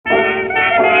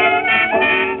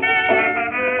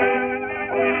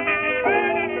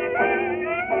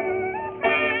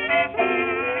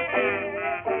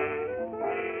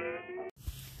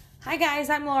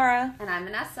I'm Laura. And I'm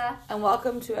Vanessa. And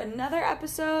welcome to another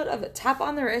episode of the Tap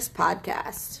on the Wrist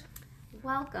podcast.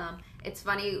 Welcome. It's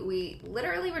funny, we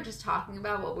literally were just talking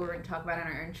about what we were going to talk about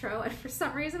in our intro, and for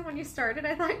some reason when you started,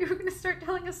 I thought you were going to start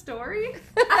telling a story. And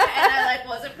I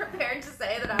wasn't prepared to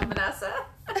say that I'm Vanessa.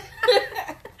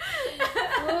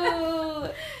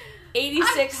 Whoa.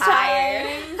 86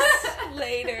 times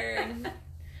later.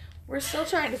 We're still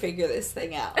trying to figure this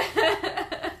thing out.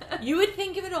 You would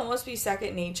think it would almost be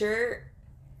second nature,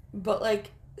 but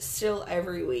still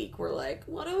every week we're like,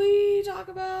 what do we talk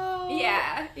about?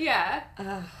 Yeah.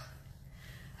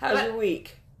 How's your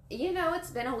week? You know,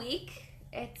 it's been a week.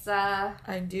 It's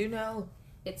I do know.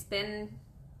 It's been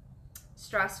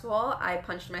stressful. I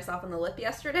punched myself in the lip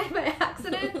yesterday by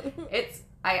accident.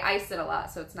 I iced it a lot,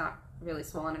 so it's not really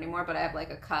swollen anymore, but I have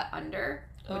a cut under,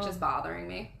 which is bothering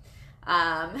me.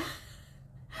 I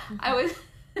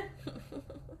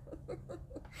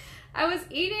was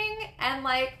eating and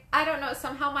I don't know,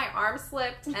 somehow my arm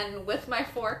slipped, and with my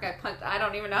fork I punched. I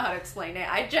don't even know how to explain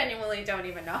it. I genuinely don't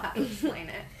even know how to explain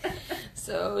it.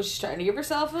 So she's trying to give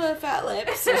herself a fat lip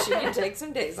so she can take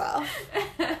some days off.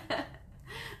 But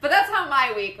that's how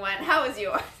my week went. How was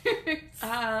yours?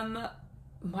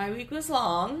 My week was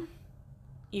long,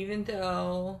 even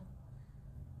though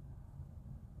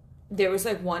there was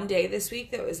one day this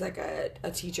week that was a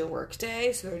teacher work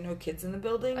day, so there were no kids in the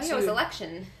building. Oh, yeah, it was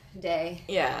election day.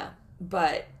 Yeah,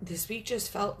 but this week just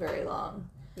felt very long.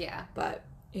 Yeah. But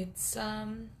it's,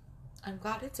 I'm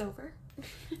glad it's over.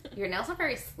 Your nails are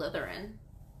very Slytherin.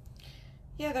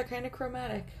 Yeah, they're kind of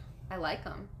chromatic. I like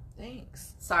them.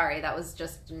 Thanks. Sorry, that was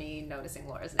just me noticing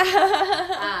Laura's nails.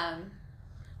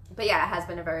 But yeah, it has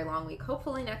been a very long week.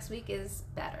 Hopefully next week is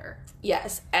better.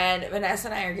 Yes, and Vanessa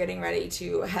and I are getting ready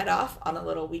to head off on a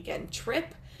little weekend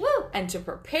trip. Woo! And to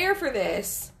prepare for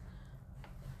this,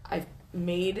 I've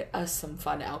made us some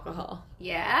fun alcohol.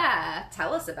 Yeah,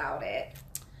 tell us about it.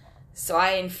 So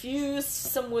I infused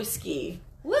some whiskey.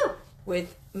 Woo!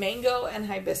 With mango and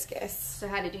hibiscus. So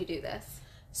how did you do this?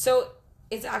 So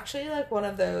it's actually one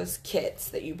of those kits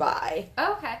that you buy.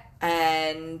 Oh, okay.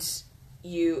 And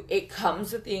it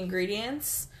comes with the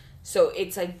ingredients. So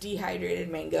it's dehydrated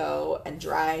mango and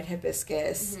dried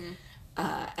hibiscus. Mm-hmm.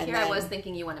 And Here I was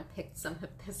thinking you want to pick some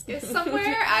hibiscus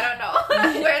somewhere. I don't know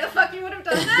where the fuck you would have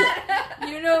done that.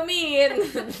 You know me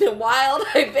and the wild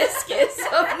hibiscus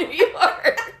of New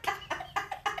York.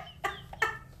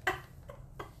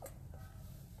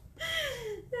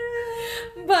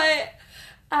 But,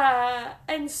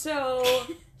 and so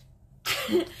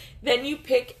then you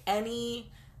pick any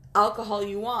alcohol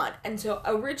you want. And so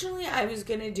originally I was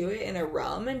going to do it in a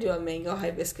rum and do a mango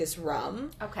hibiscus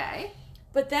rum. Okay.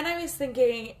 But then I was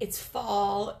thinking, it's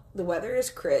fall, the weather is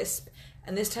crisp,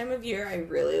 and this time of year I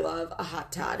really love a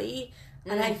hot toddy.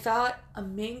 Mm. And I thought a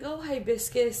mango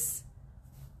hibiscus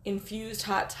infused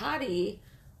hot toddy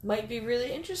might be really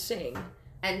interesting.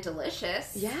 And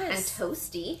delicious. Yes. And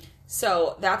toasty.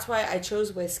 So that's why I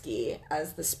chose whiskey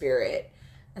as the spirit.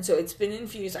 And so it's been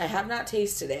infused. I have not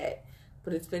tasted it,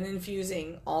 but it's been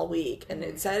infusing all week. And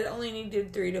it said it only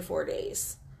needed 3 to 4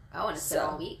 days. Oh, and it's been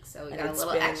all week, so we got a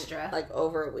little been extra.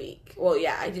 Over a week. Well,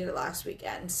 yeah, I did it last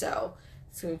weekend, so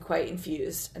it's going to be quite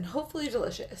infused and hopefully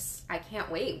delicious. I can't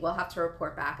wait. We'll have to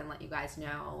report back and let you guys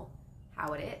know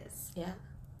how it is. Yeah.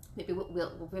 Maybe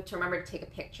we'll have to remember to take a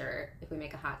picture if we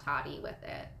make a hot toddy with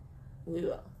it. We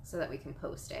will. So that we can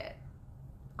post it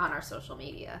on our social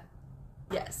media.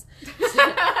 Yes.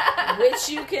 Which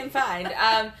you can find.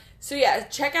 So yeah,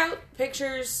 check out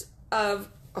pictures of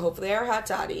hopefully our hot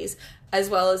toddies, as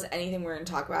well as anything we're going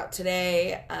to talk about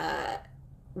today,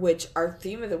 which our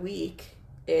theme of the week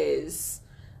is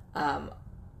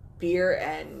beer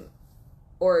and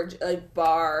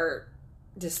bar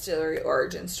distillery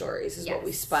origin stories is what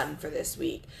we spun for this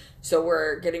week. So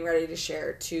we're getting ready to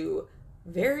share 2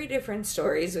 very different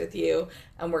stories with you,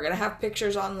 and we're going to have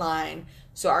pictures online.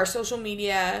 So our social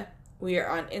media, we are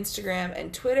on Instagram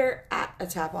and Twitter at A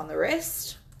Tap on the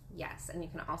Wrist. Yes, and you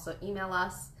can also email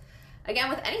us, again,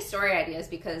 with any story ideas,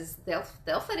 because they'll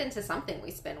fit into something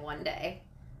we spin one day.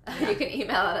 You can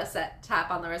email us at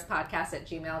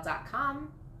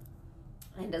taponthewristpodcast@gmail.com.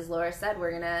 And as Laura said, we're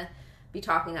going to be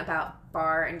talking about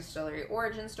bar and distillery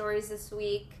origin stories this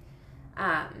week,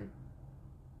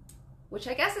 which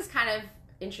I guess is kind of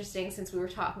interesting since we were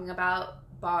talking about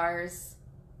bars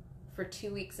for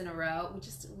 2 weeks in a row.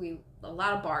 A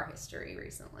lot of bar history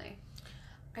recently.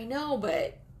 I know,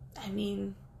 but I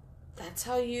mean, that's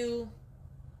how you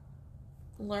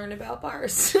learn about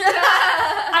bars.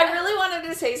 I really wanted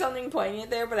to say something poignant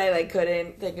there, but I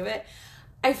couldn't think of it.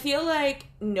 I feel like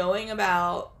knowing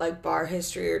about bar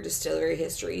history or distillery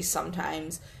history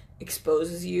sometimes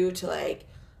exposes you to, like,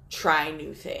 try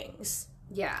new things.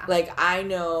 Yeah. Like, I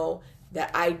know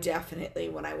that I definitely,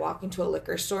 when I walk into a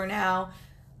liquor store now,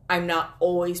 I'm not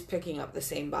always picking up the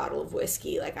same bottle of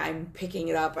whiskey. Like, I'm picking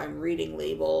it up, I'm reading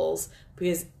labels,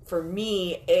 because for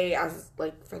me, as,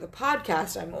 like, for the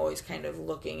podcast, I'm always kind of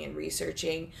looking and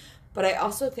researching, but I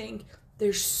also think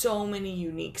there's so many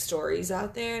unique stories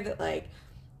out there that, like,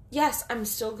 yes, I'm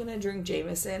still gonna drink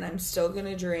Jameson, I'm still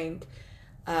gonna drink,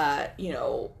 you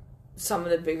know, some of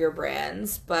the bigger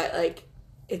brands, but, like,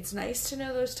 it's nice to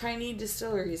know those tiny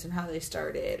distilleries and how they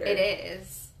started. It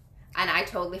is. And I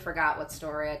totally forgot what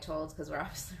story I told because we're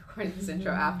obviously recording this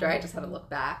intro after. I just had to look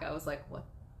back. I was like, what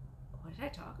did I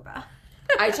talk about?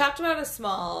 I talked about a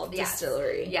small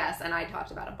distillery. Yes, and I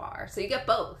talked about a bar. So you get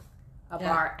both. A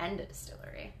bar and a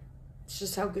distillery. It's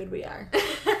just how good we are.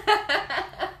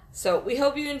 So we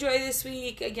hope you enjoy this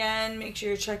week. Again, make sure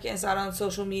you're checking us out on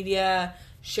social media,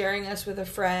 sharing us with a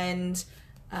friend.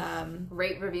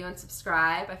 Rate, review, and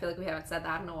subscribe. I feel like we haven't said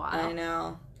that in a while. I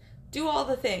know. Do all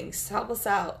the things. Help us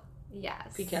out.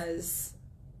 Yes. Because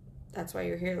that's why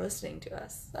you're here listening to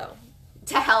us. So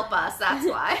to help us, that's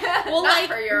why. Well, not like,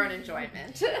 for your own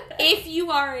enjoyment. If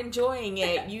you are enjoying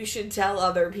it, you should tell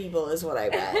other people is what I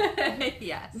meant.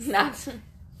 Yes. Not.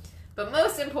 But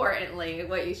most importantly,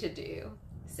 what you should do,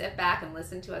 sit back and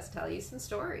listen to us tell you some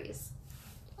stories.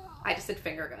 I just did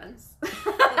finger guns.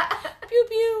 Pew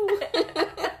pew.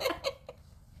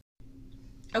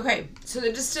 Okay, so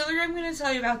the distillery I'm going to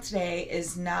tell you about today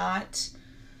is not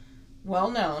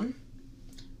well known,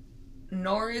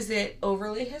 nor is it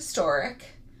overly historic,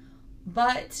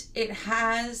 but it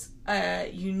has a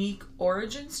unique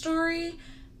origin story,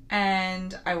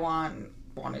 and I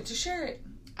wanted to share it.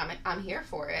 I'm here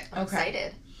for it. I'm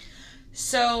excited.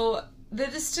 So the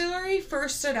distillery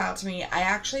first stood out to me. I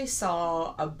actually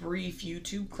saw a brief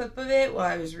YouTube clip of it while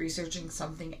I was researching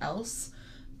something else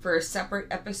for a separate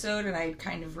episode, and I had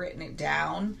kind of written it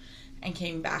down and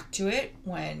came back to it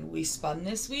when we spun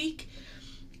this week.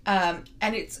 And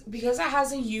it's because it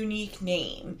has a unique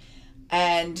name,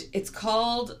 and it's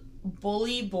called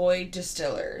Bully Boy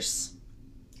Distillers.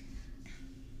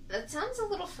 That sounds a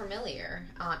little familiar,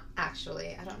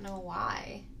 actually. I don't know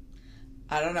why.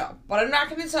 I don't know, but I'm not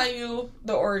going to tell you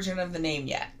the origin of the name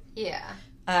yet. Yeah.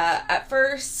 At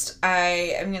first,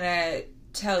 I am going to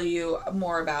tell you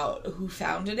more about who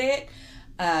founded it.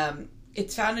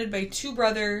 It's founded by two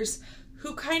brothers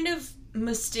who kind of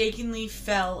mistakenly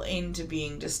fell into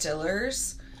being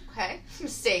distillers. Okay.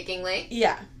 Mistakenly.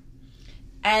 Yeah.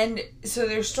 And so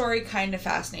their story kind of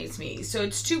fascinates me. So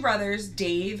it's two brothers,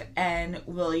 Dave and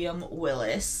William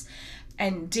Willis.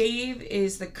 And Dave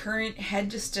is the current head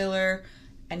distiller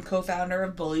and co-founder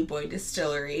of Bully Boy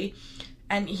Distillery.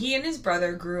 And he and his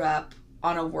brother grew up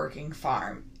on a working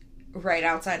farm right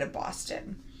outside of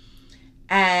Boston.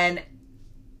 And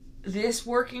this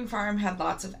working farm had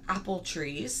lots of apple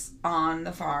trees on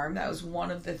the farm. That was one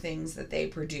of the things that they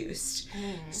produced.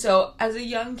 So as a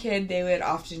young kid, they would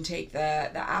often take the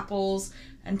apples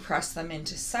and press them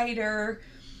into cider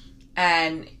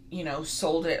and, you know,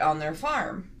 sold it on their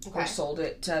farm. Or sold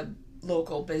it to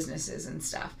local businesses and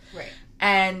stuff. Right.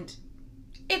 And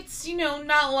it's, you know,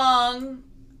 not long,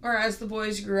 or as the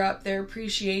boys grew up, their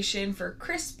appreciation for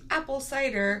crisp apple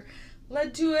cider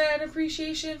led to an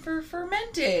appreciation for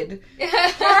fermented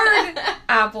hard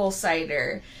apple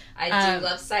cider. I do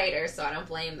love cider, so I don't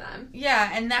blame them. Yeah,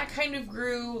 and that kind of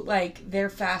grew, like, their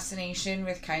fascination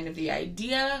with kind of the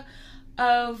idea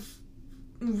of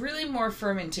really more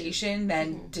fermentation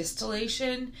than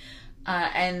distillation.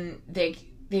 And they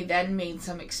then made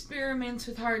some experiments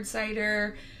with hard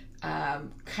cider,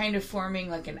 kind of forming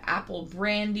like an apple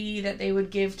brandy that they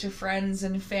would give to friends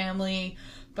and family,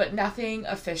 but nothing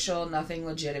official, nothing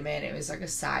legitimate. It was like a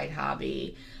side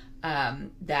hobby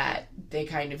that they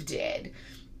kind of did.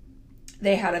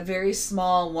 They had a very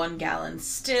small 1-gallon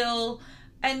still,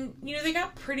 and, you know, they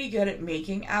got pretty good at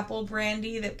making apple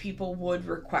brandy that people would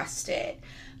request it.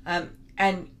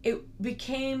 And it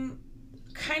became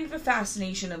kind of a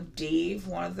fascination of Dave,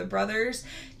 one of the brothers.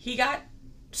 He got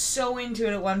so into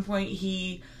it at one point,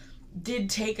 he did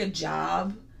take a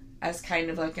job as kind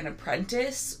of like an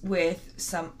apprentice with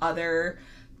some other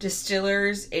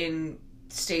distillers in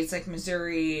states like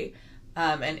Missouri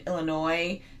and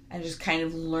Illinois, and just kind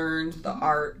of learned the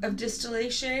art of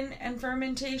distillation and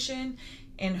fermentation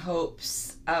in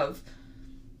hopes of,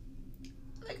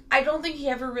 like, I don't think he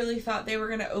ever really thought they were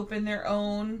going to open their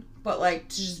own, but like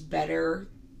to just better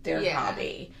their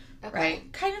hobby. Okay.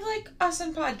 Right? Kind of like us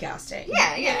in podcasting.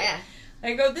 Yeah.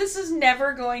 I go, this is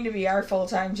never going to be our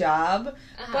full-time job,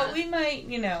 but we might,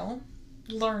 you know,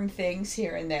 learn things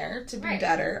here and there to be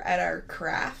better at our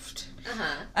craft.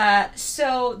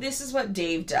 So this is what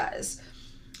Dave does.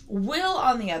 Will,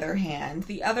 on the other hand,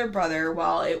 the other brother,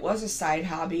 while it was a side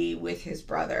hobby with his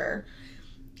brother,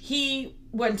 he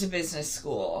went to business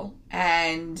school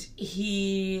and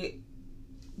he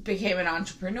became an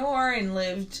entrepreneur and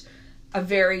lived a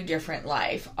very different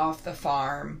life off the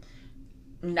farm,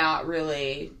 not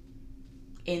really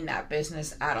in that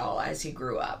business at all as he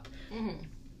grew up. Mm-hmm.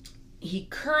 He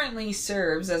currently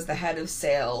serves as the head of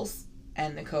sales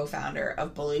and the co-founder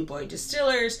of Bully Boy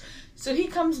Distillers, so he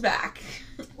comes back.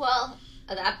 Well,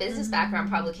 that business background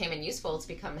probably came in useful to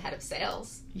become head of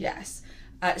sales. Yes.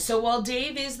 So while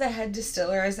Dave is the head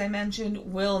distiller, as I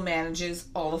mentioned, Will manages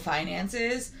all the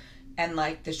finances and,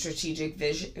 like, the strategic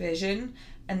vision,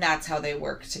 and that's how they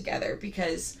work together.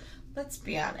 Because, let's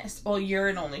be honest, well, you're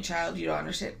an only child, you don't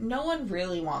understand. No one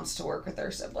really wants to work with their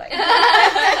sibling.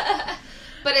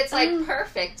 But it's, like,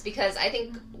 perfect, because I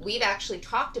think we've actually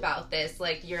talked about this.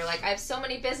 Like, you're like, I have so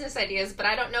many business ideas, but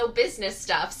I don't know business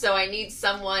stuff, so I need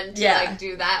someone to, like,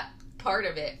 do that part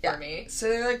of it for me. So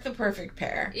they're, like, the perfect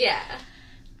pair. Yeah.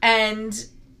 And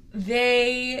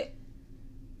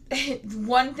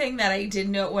one thing that I did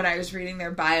note when I was reading their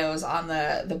bios on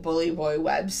the Bully Boy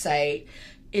website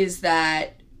is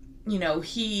that, you know,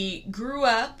 he grew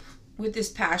up with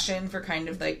this passion for kind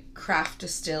of, like, craft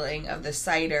distilling of the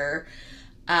cider,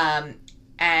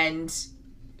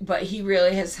 but he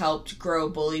really has helped grow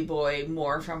Bully Boy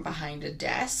more from behind a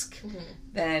desk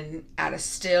than at a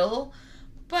still.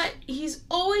 But he's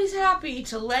always happy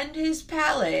to lend his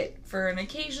palate for an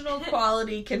occasional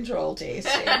quality control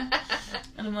tasting. And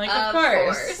I'm like, of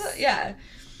course. Yeah.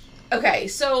 Okay,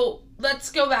 so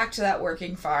let's go back to that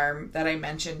working farm that I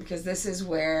mentioned, because this is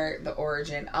where the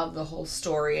origin of the whole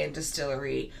story and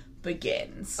distillery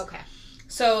begins. Okay.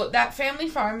 So that family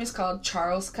farm is called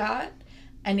Charlescott,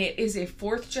 and it is a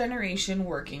 4th generation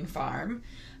working farm.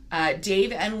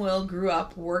 Dave and Will grew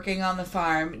up working on the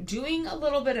farm, doing a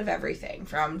little bit of everything,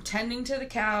 from tending to the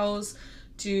cows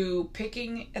to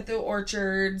picking at the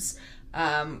orchards,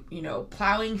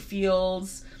 plowing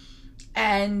fields.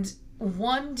 And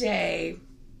one day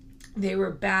they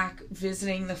were back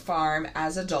visiting the farm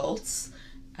as adults,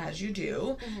 as you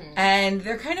do, and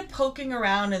they're kind of poking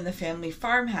around in the family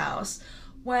farmhouse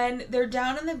when they're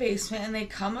down in the basement and they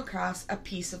come across a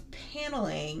piece of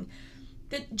paneling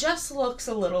that just looks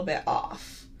a little bit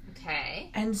off.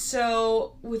 Okay. And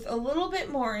so, with a little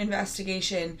bit more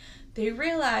investigation, they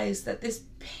realize that this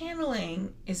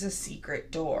paneling is a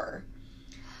secret door.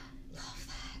 Love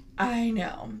that. I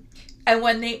know. And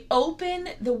when they open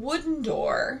the wooden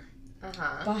door,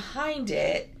 behind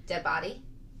it... Dead body?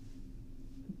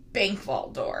 Bank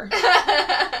vault door.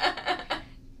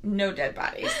 No dead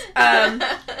bodies.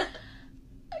 That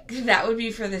would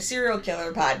be for the serial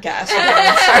killer podcast. We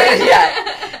haven't started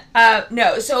yet.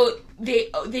 No, so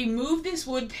they move this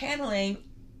wood paneling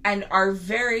and are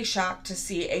very shocked to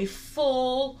see a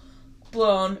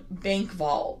full-blown bank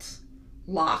vault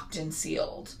locked and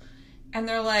sealed. And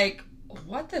they're like,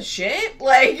 what the shit?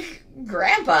 Like,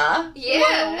 Grandpa?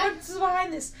 Yeah. What's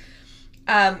behind this?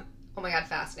 Oh my god,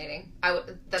 fascinating.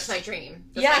 That's my dream.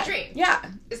 That's my dream.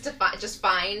 Yeah. Is to just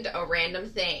find a random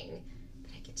thing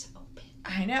that I get to open.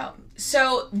 I know.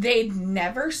 So they'd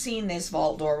never seen this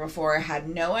vault door before, had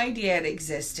no idea it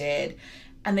existed,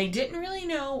 and they didn't really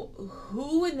know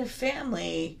who in the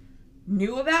family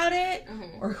knew about it,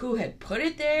 or who had put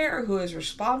it there, or who was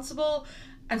responsible.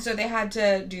 And so they had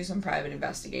to do some private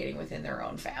investigating within their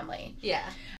own family. Yeah.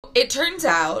 It turns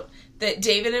out that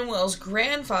David and Will's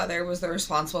grandfather was the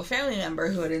responsible family member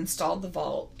who had installed the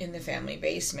vault in the family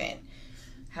basement.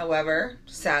 However,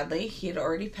 sadly, he had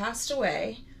already passed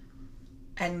away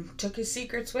and took his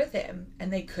secrets with him,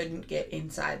 and they couldn't get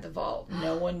inside the vault.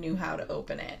 No one knew how to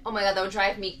open it. Oh my god, that would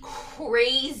drive me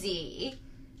crazy.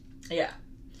 Yeah.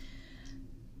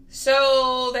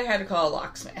 So they had to call a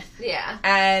locksmith. Yeah.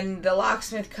 And the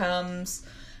locksmith comes,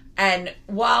 and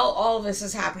while all this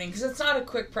is happening, because it's not a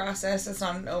quick process, it's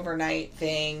not an overnight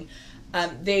thing,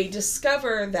 they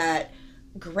discover that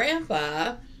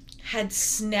Grandpa had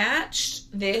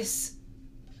snatched this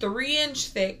 3-inch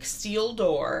thick steel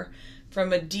door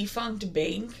from a defunct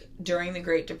bank during the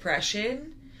Great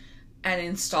Depression and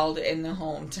installed it in the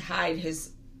home to hide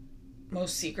his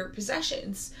most secret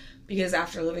possessions. Because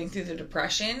after living through the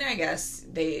Depression, I guess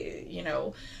they,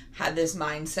 had this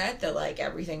mindset that, like,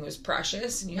 everything was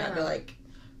precious and you had to, like,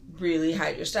 really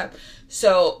hide your stuff.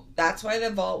 So that's why the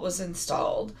vault was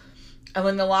installed. And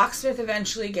when the locksmith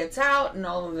eventually gets out and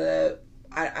all of the...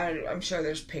 I'm sure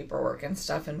there's paperwork and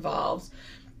stuff involved.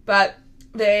 But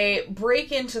they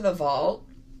break into the vault.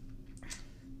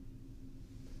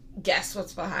 guess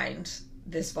what's behind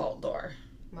this vault door?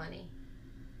 Money.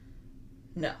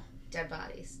 No. Dead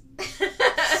bodies.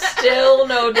 Still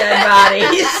no dead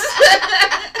bodies.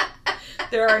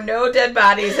 There are no dead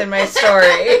bodies in my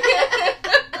story.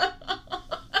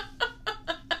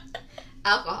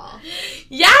 Alcohol.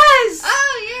 Yes!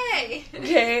 Oh, yay!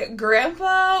 Okay,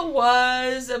 Grandpa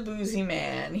was a boozy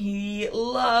man. He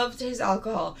loved his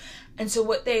alcohol. And so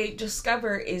what they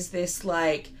discover is this,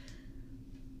 like,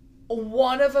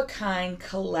 one-of-a-kind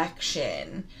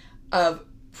collection of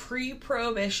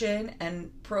pre-Prohibition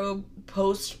and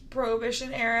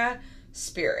post-Prohibition era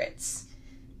spirits.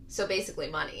 So basically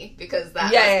money, because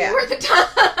that must be worth the time.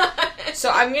 So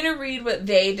I'm going to read what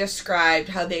they described,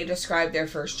 how they described their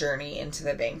first journey into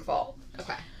the bank vault.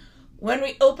 Okay. When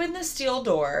we opened the steel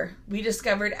door, we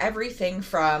discovered everything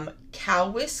from cow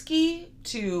whiskey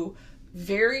to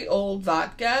very old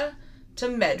vodka to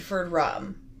Medford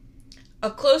rum.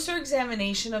 A closer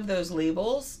examination of those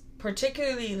labels,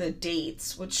 particularly the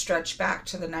dates, which stretch back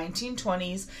to the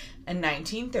 1920s and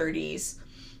 1930s,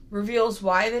 reveals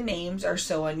why the names are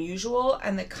so unusual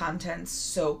and the contents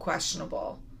so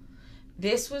questionable.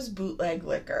 This was bootleg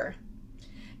liquor.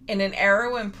 In an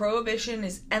era when Prohibition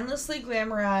is endlessly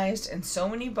glamorized and so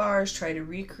many bars try to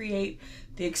recreate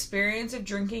the experience of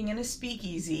drinking in a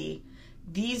speakeasy,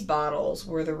 these bottles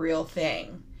were the real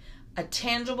thing. A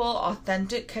tangible,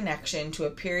 authentic connection to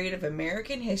a period of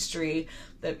American history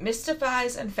that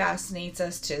mystifies and fascinates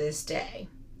us to this day.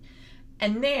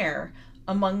 And there,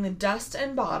 among the dust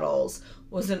and bottles,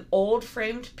 was an old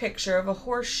framed picture of a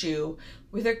horseshoe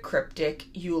with a cryptic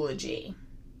eulogy.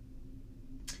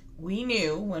 We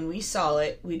knew when we saw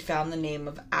it, we'd found the name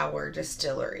of our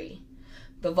distillery.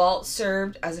 The vault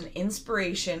served as an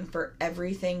inspiration for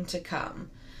everything to come.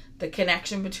 The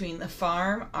connection between the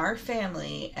farm, our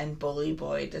family, and Bully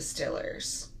Boy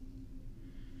Distillers.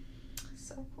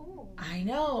 So cool. I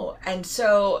know. And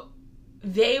so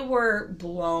they were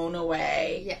blown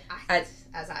away as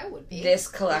I would be. This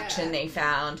collection they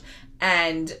found.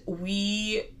 And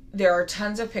there are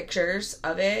tons of pictures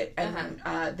of it. And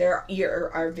there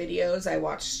are videos. I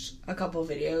watched a couple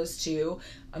videos, too,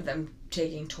 of them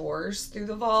taking tours through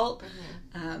the vault.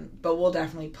 But we'll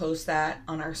definitely post that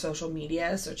on our social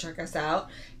media, so check us out.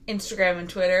 Instagram and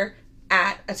Twitter,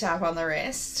 at A Tap on the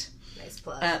Wrist. Nice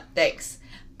plug. Thanks.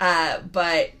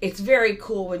 But it's very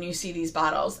cool when you see these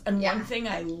bottles. And one thing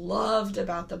I loved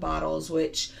about the bottles,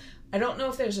 which I don't know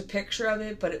if there's a picture of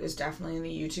it, but it was definitely in the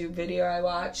YouTube video I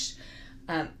watched.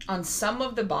 On some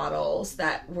of the bottles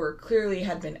that were clearly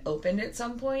had been opened at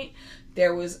some point,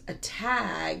 there was a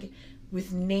tag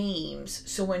with names.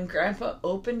 So when Grandpa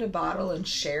opened a bottle and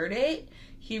shared it,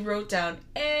 he wrote down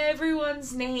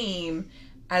everyone's name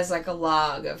as like a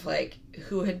log of like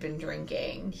who had been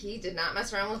drinking. He did not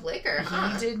mess around with liquor.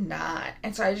 He did not.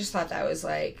 And so I just thought that was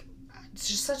like, it's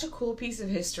just such a cool piece of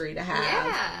history to have.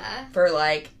 Yeah. For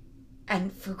like,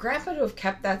 and for Grandpa to have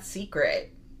kept that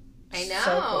secret. I know.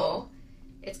 So cool.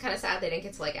 It's kind of sad they didn't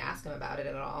get to like ask him about it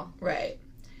at all. Right.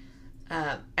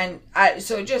 I'm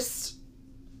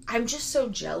just so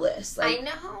jealous. Like, I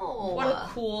know. What a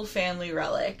cool family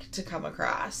relic to come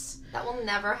across. That will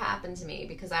never happen to me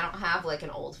because I don't have like an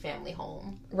old family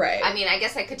home. Right. I mean, I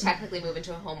guess I could technically move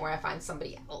into a home where I find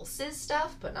somebody else's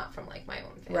stuff, but not from like my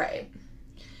own family. Right.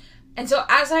 And so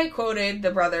as I quoted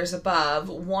the brothers above,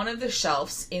 one of the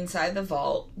shelves inside the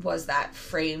vault was that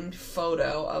framed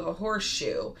photo of a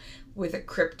horseshoe with a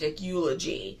cryptic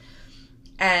eulogy.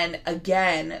 And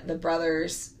again, the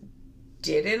brothers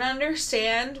didn't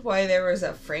understand why there was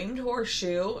a framed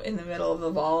horseshoe in the middle of the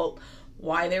vault,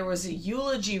 why there was a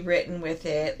eulogy written with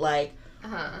it. Like,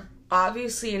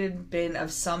 obviously it had been of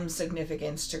some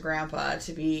significance to Grandpa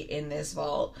to be in this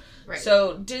vault. Right.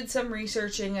 So did some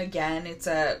researching again. It's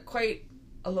quite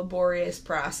a laborious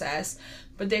process,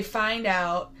 but they find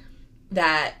out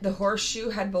that the horseshoe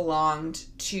had belonged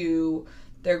to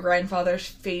their grandfather's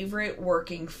favorite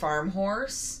working farm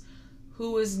horse,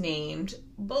 who was named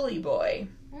Bully Boy.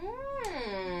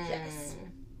 Yes.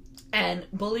 And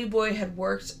Bully Boy had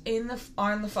worked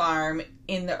on the farm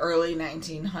in the early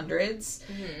 1900s.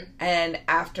 And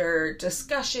after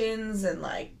discussions and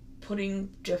like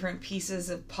putting different pieces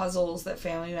of puzzles that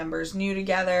family members knew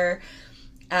together,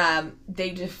 they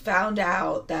just found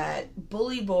out that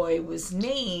Bully Boy was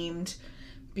named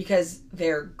because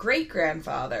their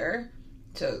great-grandfather,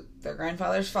 so their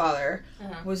grandfather's father,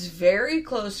 was very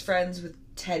close friends with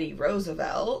Teddy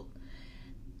Roosevelt.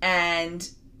 And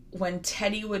when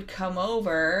Teddy would come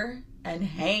over and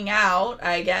hang out,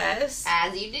 I guess,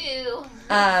 as you do,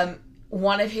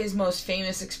 one of his most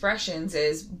famous expressions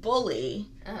is bully.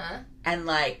 Uh-huh. And,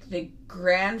 like, the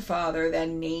grandfather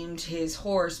then named his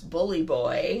horse Bully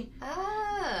Boy.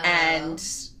 Oh. And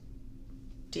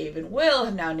Dave and Will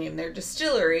have now named their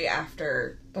distillery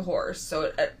after the horse.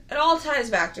 So it all ties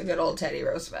back to good old Teddy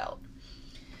Roosevelt.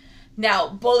 Now,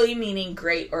 bully meaning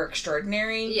great or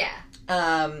extraordinary. Yeah.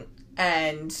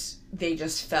 And they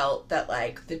just felt that,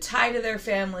 like, the tie to their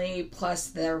family, plus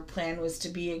their plan was to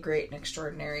be a great and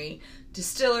extraordinary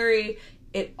distillery,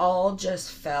 it all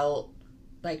just felt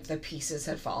like the pieces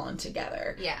had fallen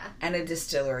together. Yeah. And a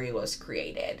distillery was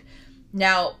created.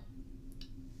 Now,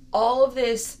 all of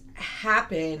this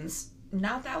happens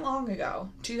not that long ago.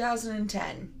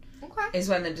 2010 is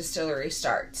when the distillery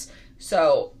starts.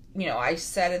 So, you know, I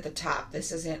said at the top,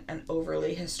 this isn't an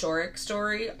overly historic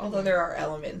story, although there are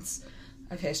elements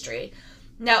of history.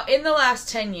 Now, in the last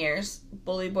 10 years,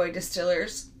 Bully Boy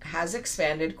Distillers has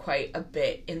expanded quite a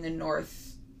bit in the northeast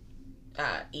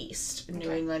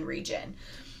New England region.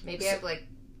 Maybe I've, like,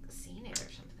 seen it or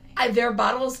something. Their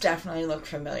bottles definitely look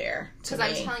familiar to me.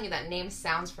 Because I'm telling you, that name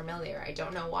sounds familiar. I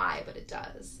don't know why, but it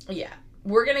does. Yeah.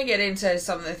 We're going to get into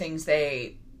some of the things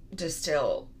they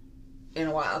distill in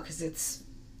a while, because it's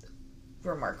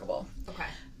remarkable. Okay.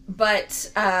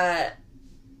 But,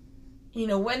 you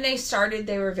know, when they started,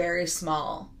 they were very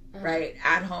small, right?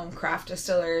 At-home craft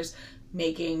distillers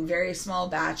making very small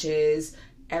batches,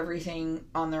 everything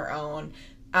on their own.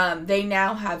 They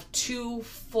now have 2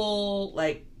 full,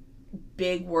 like,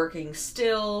 big working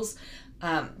stills.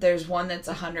 There's one that's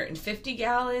 150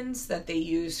 gallons that they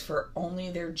use for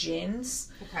only their gins.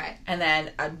 Okay. And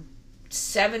then a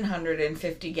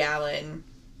 750 gallon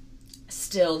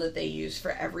still that they use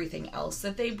for everything else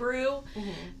that they brew.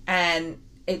 Mm-hmm. And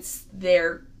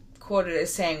they're quoted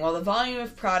as saying, well, the volume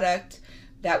of product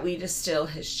that we distill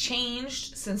has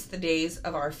changed since the days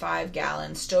of our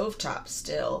 5-gallon stovetop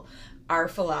still. Our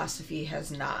philosophy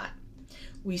has not.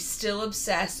 We still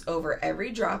obsess over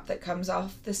every drop that comes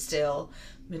off the still,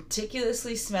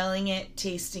 meticulously smelling it,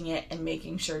 tasting it, and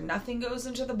making sure nothing goes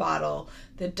into the bottle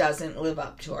that doesn't live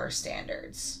up to our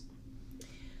standards.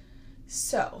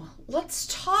 So, let's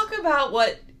talk about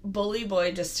what Bully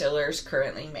Boy Distillers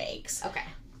currently makes. Okay.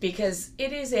 Because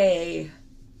it is a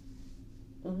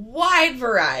wide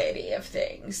variety of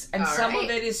things, and some of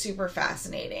it is super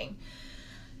fascinating.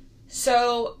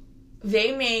 So,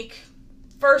 they make,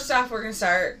 first off, we're going to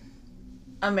start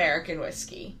American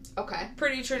whiskey. Okay.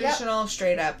 Pretty traditional,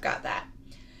 straight up, got that.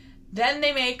 Then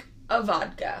they make a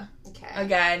vodka. Okay.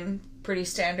 Again, pretty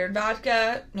standard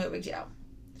vodka, no big deal.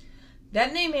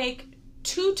 Then they make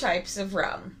 2 types of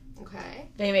rum. Okay.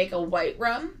 They make a white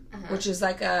rum, which is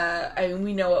like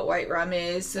we know what white rum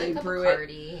is, so like they brew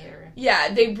Bacardi it. Or...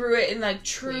 Yeah, they brew it in like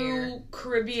true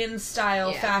Caribbean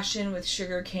style fashion with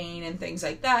sugar cane and things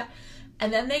like that.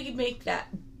 And then they make a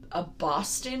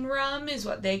Boston rum is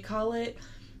what they call it,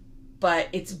 but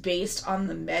it's based on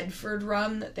the Medford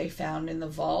rum that they found in the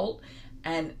vault,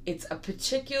 and it's a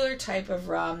particular type of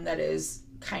rum that is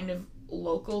kind of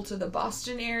local to the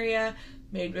Boston area,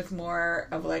 made with more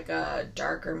of like a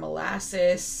darker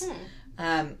molasses,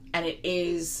 and it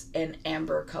is an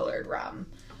amber colored rum.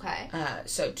 Okay.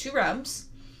 So 2 rums.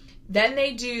 Then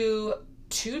they do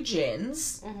 2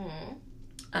 gins.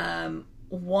 Mm-hmm.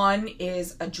 One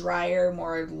is a drier,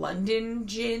 more London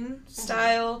gin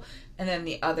style, and then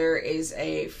the other is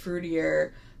a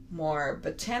fruitier, more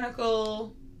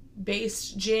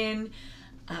botanical-based gin,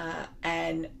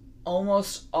 and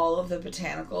almost all of the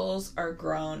botanicals are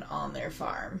grown on their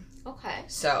farm. Okay.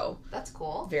 So, that's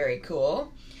cool. Very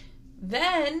cool.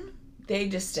 Then they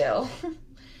distill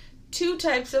 2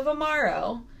 types of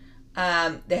Amaro.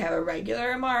 They have a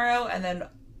regular Amaro, and then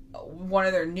one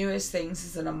of their newest things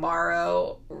is an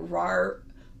Amaro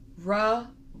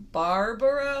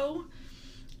Barbaro.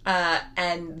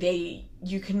 And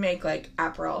you can make like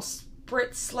Aperol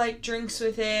Spritz like drinks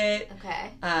with it.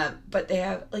 Okay. But they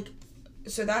have like,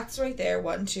 so that's right there.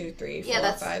 1, 2, 3,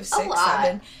 4, 5, 6,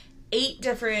 7, 8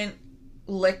 different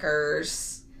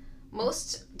liquors.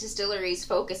 Most distilleries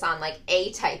focus on like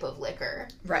a type of liquor.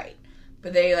 Right.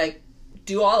 But they like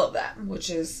do all of them, which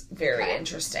is very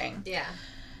interesting. Yeah.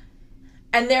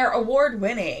 And they're award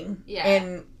winning. Yeah.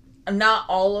 And not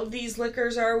all of these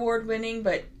liquors are award winning,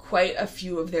 but quite a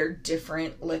few of their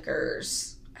different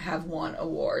liquors have won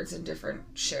awards in different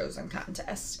shows and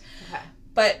contests. Okay.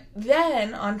 But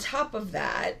then on top of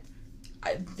that,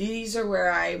 these are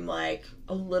where I'm like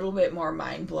a little bit more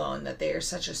mind blown that they are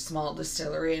such a small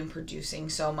distillery and producing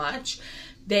so much.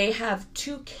 They have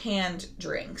 2 canned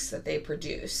drinks that they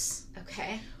produce.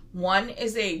 Okay. One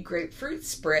is a grapefruit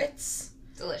spritz.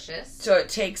 Delicious. So it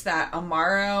takes that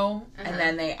Amaro, and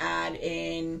then they add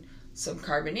in some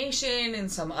carbonation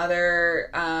and some other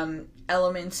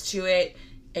elements to it.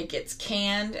 It gets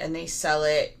canned, and they sell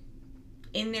it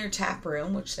in their tap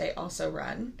room, which they also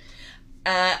run.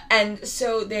 And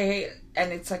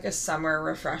it's like a summer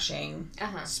refreshing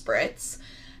spritz.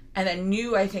 And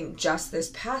then I think just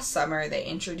this past summer, they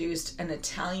introduced an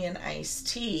Italian iced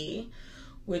tea,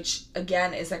 which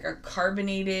again is like a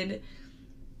carbonated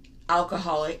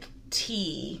alcoholic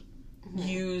tea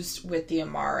used with the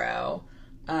Amaro.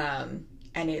 And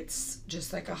it's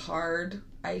just like a hard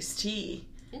iced tea.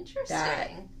 Interesting.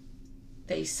 That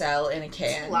they sell in a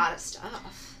can. That's a lot of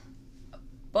stuff.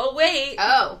 But wait.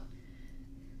 Oh.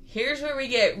 Here's where we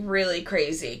get really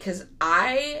crazy, because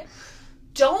I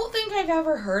don't think I've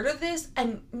ever heard of this,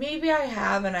 and maybe I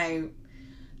have, and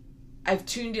I've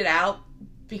tuned it out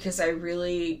because I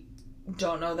really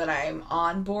don't know that I'm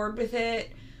on board with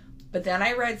it. But then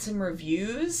I read some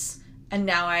reviews, and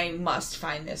now I must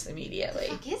find this immediately.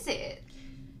 What the fuck is it?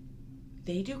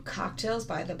 They do cocktails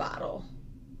by the bottle.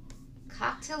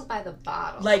 Cocktails by the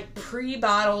bottle? Like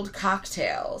pre-bottled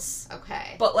cocktails.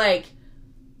 Okay. But like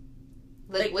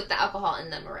with the alcohol in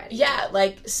them already. Yeah,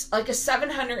 like a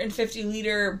 750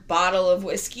 liter bottle of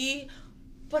whiskey,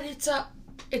 but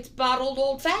it's bottled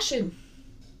old fashioned.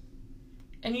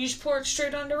 And you just pour it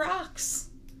straight onto rocks.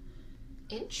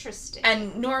 Interesting.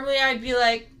 And normally I'd be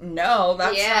like, no,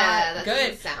 that's not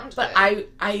good. Sound but good.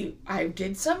 I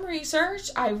did some research.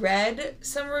 I read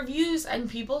some reviews, and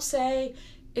people say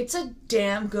it's a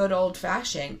damn good old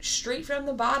fashioned, straight from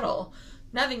the bottle.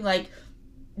 Nothing like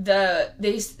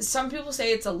some people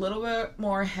say it's a little bit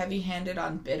more heavy handed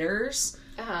on bitters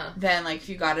than like if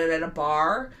you got it at a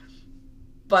bar.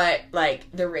 But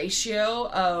like the ratio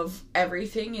of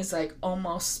everything is like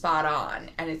almost spot on,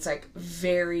 and it's like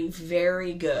very,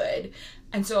 very good.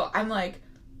 And so I'm like,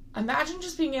 imagine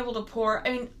just being able to pour.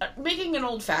 I mean, making an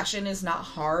old fashioned is not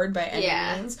hard by any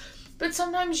means, but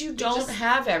sometimes you don't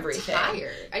have everything.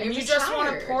 Tired, and you just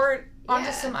want to pour it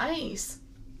onto some ice.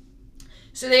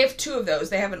 So they have two of those.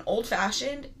 They have an old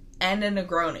fashioned and a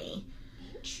Negroni.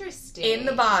 Interesting. In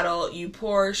the bottle, you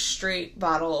pour straight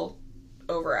bottle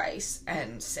over ice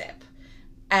and sip.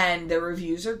 And the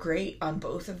reviews are great on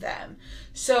both of them.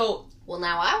 So, well,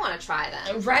 now I want to try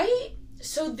them. Right?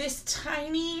 So this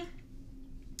tiny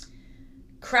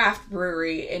craft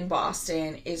brewery in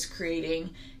Boston is creating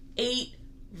 8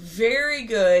 very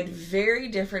good, very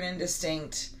different and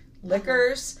distinct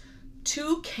liquors,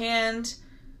 2 canned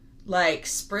like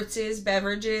spritzes,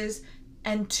 beverages,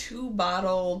 and 2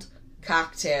 bottled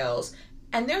cocktails.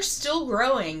 And they're still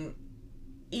growing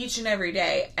each and every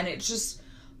day, and it's just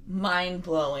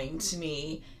mind-blowing to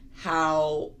me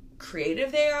how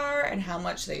creative they are and how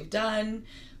much they've done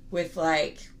with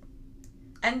like,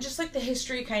 and just like the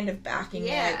history kind of backing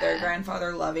it, their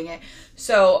grandfather loving it.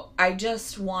 So I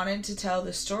just wanted to tell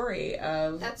the story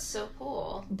of that's so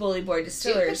cool. Bully Boy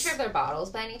Distillers. Do you have a picture of their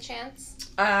bottles by any chance?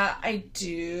 I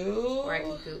do. Or I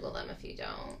can Google them if you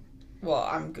don't. Well,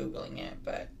 I'm Googling it,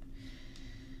 but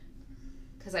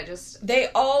because they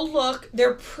all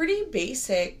they're pretty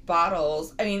basic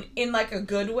bottles. I mean, in like a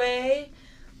good way.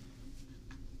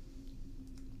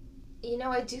 You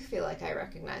know, I do feel like I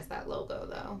recognize that logo,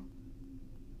 though.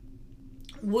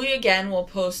 We, again, will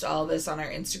post all this on our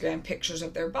Instagram, pictures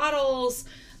of their bottles.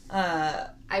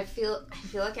 I feel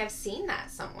like I've seen that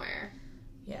somewhere.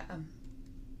 Yeah.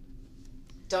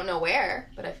 Don't know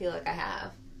where, but I feel like I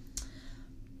have.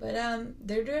 But,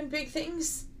 they're doing big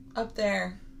things up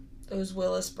there. Those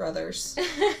Willis brothers.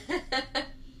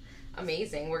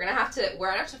 Amazing. We're gonna have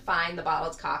to find the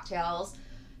bottled cocktails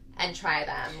and try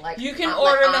them. Like you can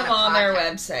order them on their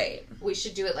website. We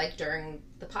should do it like during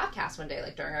the podcast one day,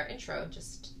 like during our intro.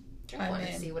 Just drink one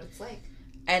and see what it's like.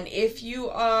 And if you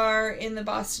are in the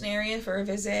Boston area for a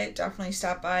visit, definitely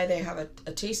stop by. They have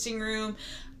a tasting room.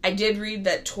 I did read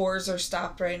that tours are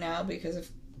stopped right now because of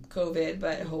COVID,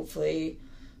 but hopefully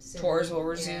tours will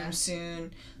resume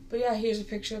soon. But yeah, here's a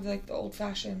picture of like the old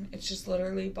fashioned. It's just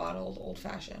literally bottled old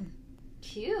fashioned.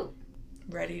 Cute.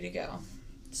 Ready to go.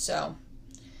 So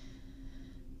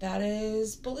that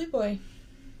is Bully Boy.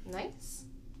 Nice.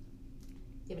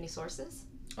 You have any sources?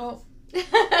 Oh.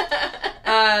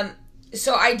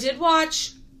 So I did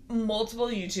watch multiple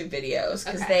YouTube videos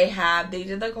because they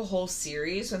did like a whole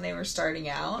series when they were starting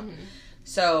out. Mm-hmm.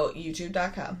 So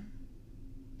youtube.com.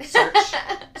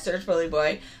 Search Bully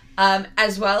Boy.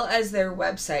 As well as their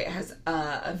website has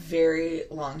a very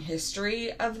long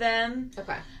history of them.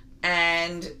 Okay.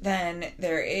 And then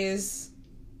there's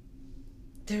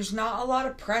not a lot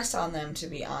of press on them, to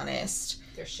be honest.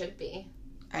 There should be.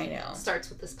 I know. Starts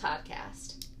with this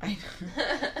podcast. I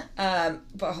know.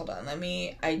 But hold on,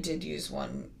 I did use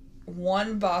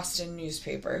one Boston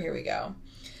newspaper. Here we go.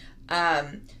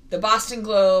 The Boston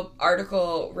Globe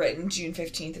article written June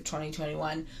 15th of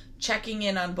 2021, checking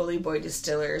in on Bully Boy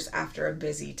Distillers after a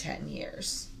busy 10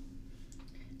 years.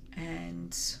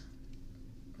 And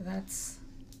that's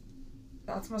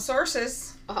my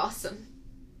sources. Awesome.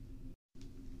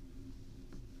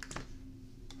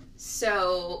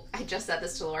 So, I just said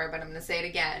this to Laura, but I'm going to say it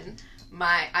again.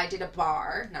 I did a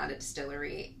bar, not a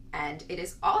distillery, and it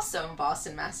is also in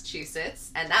Boston,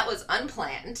 Massachusetts, and that was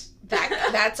unplanned.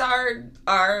 That's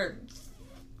our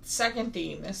second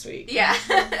theme this week. Yeah.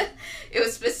 It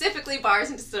was specifically bars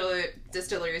and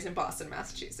distilleries in Boston,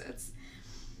 Massachusetts.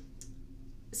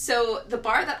 So the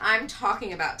bar that I'm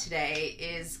talking about today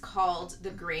is called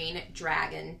the Green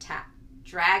Dragon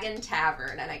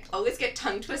Tavern, and I always get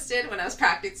tongue twisted when I was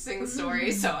practicing the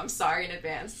story, so I'm sorry in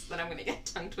advance that I'm going to get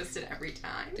tongue twisted every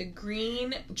time. The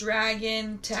Green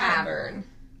Dragon Tavern.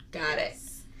 Got it.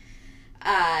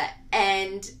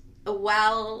 And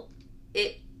while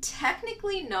it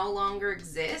technically no longer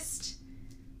exists,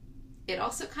 it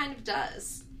also kind of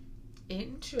does.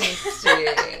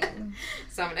 Interesting.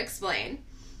 So I'm going to explain.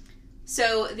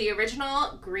 So the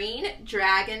original Green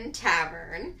Dragon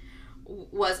Tavern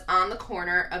was on the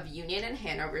corner of Union and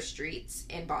Hanover Streets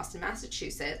in Boston,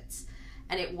 Massachusetts,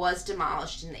 and it was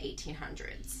demolished in the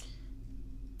 1800s.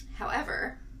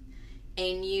 However,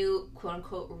 a new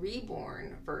quote-unquote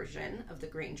reborn version of the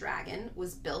Green Dragon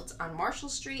was built on Marshall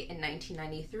Street in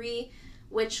 1993,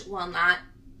 which, while not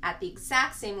at the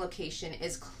exact same location,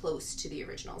 is close to the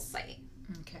original site.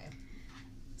 Okay.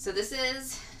 So this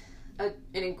is an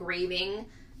engraving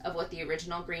of what the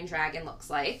original Green Dragon looks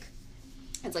like.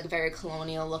 It's like very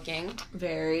colonial looking.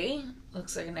 Very.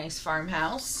 Looks like a nice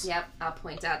farmhouse. Yep. I'll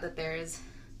point out that there's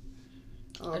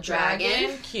a little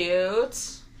dragon.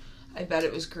 Cute. I bet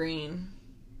it was green.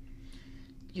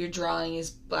 Your drawing is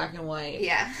black and white.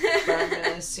 Yeah. But I'm going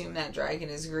to assume that dragon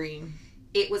is green.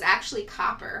 It was actually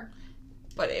copper.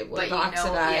 But it was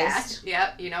oxidized.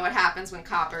 Yep. You know what happens when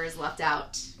copper is left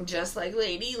out. Just like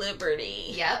Lady Liberty.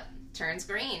 Yep. Turns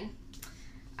green.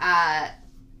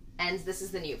 And this is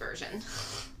the new version.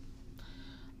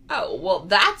 Oh, well,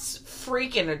 that's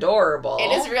freaking adorable.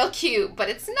 It is real cute, but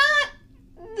it's not.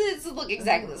 It doesn't look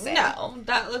exactly the same. No,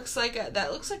 that looks like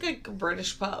a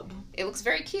British pub. It looks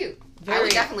very cute. I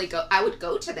would definitely go. I would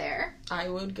go to there. I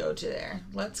would go to there.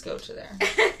 Let's go to there.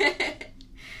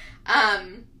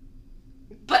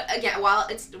 But again, while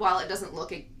it doesn't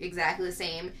look exactly the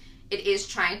same, it is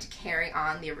trying to carry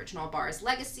on the original bar's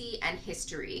legacy and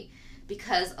history,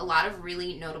 because a lot of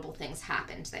really notable things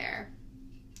happened there.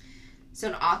 So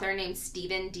an author named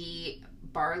Stephen D.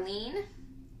 Barleen,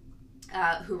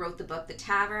 who wrote the book The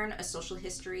Tavern, A Social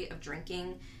History of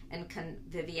Drinking and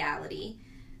Conviviality,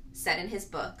 said in his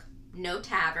book, "No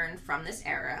tavern from this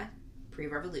era,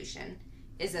 pre-revolution,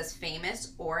 is as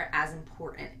famous or as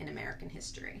important in American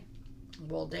history."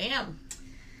 Well, damn.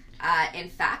 In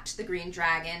fact, the Green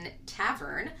Dragon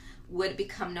Tavern would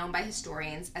become known by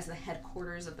historians as the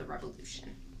headquarters of the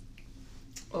revolution.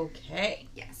 Okay.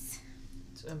 Yes.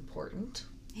 It's important.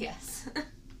 Yes.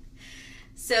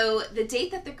 So, the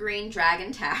date that the Green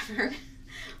Dragon Tavern...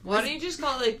 Why don't you just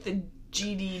call it, like, the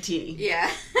GDT? Yeah.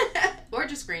 Or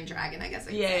just Green Dragon, I guess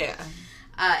I could say.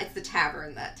 Yeah. It's the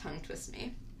tavern that tongue twists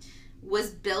me.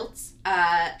 Was built...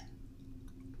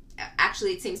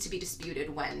 actually, it seems to be disputed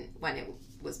when it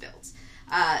was built.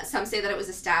 Some say that it was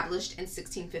established in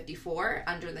 1654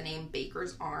 under the name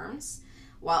Baker's Arms,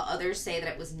 while others say that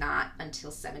it was not until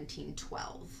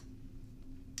 1712.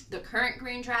 The current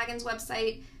Green Dragon's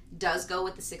website does go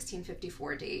with the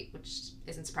 1654 date, which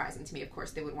isn't surprising to me. Of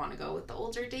course, they would want to go with the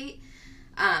older date.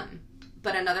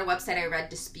 But another website I read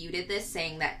disputed this,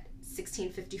 saying that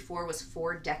 1654 was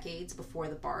 4 decades before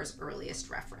the bar's earliest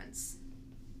reference.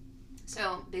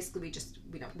 So basically,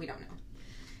 we don't know.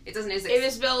 It doesn't exist. It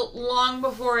was built long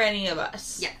before any of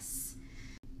us. Yes.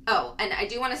 Oh, and I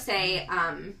do want to say,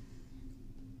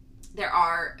 there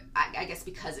are, I guess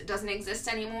because it doesn't exist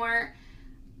anymore,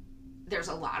 there's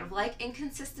a lot of, like,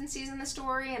 inconsistencies in the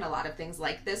story and a lot of things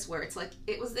like this where it's like,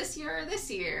 it was this year or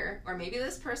this year, or maybe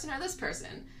this person or this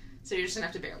person. So you're just going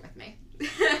to have to bear with me.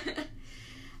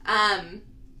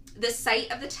 The site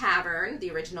of the tavern,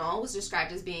 the original, was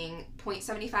described as being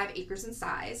 0.75 acres in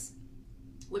size,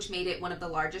 which made it one of the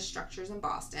largest structures in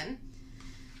Boston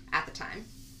at the time.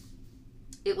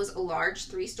 It was a large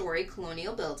 3-story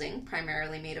colonial building,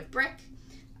 primarily made of brick,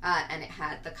 and it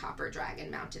had the copper dragon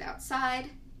mounted outside.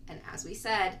 And as we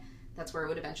said, that's where it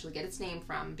would eventually get its name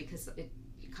from, because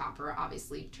copper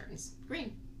obviously turns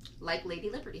green. Like Lady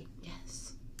Liberty.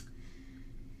 Yes.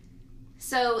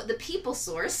 So the People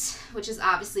source, which is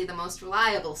obviously the most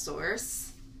reliable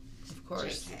source. Of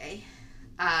course. JK.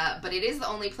 But it is the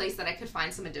only place that I could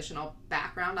find some additional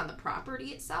background on the property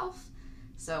itself.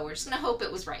 So we're just going to hope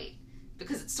it was right.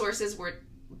 Because its sources were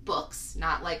books,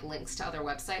 not like links to other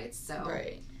websites. So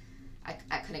right.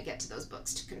 I couldn't get to those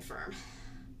books to confirm.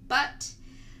 But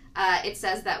it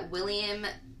says that William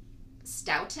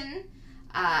Stoughton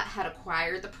had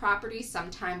acquired the property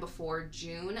sometime before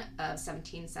June of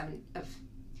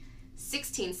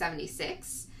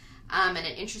 1676. And an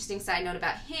interesting side note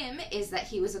about him is that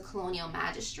he was a colonial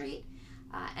magistrate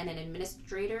and an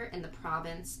administrator in the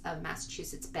province of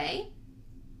Massachusetts Bay.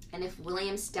 And if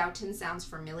William Stoughton sounds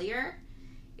familiar,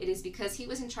 it is because he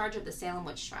was in charge of the Salem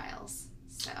witch trials.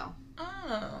 So,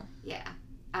 yeah.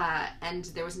 And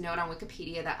there was a note on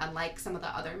Wikipedia that unlike some of the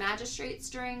other magistrates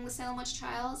during the Salem witch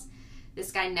trials,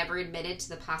 this guy never admitted to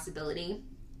the possibility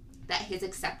that his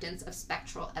acceptance of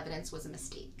spectral evidence was a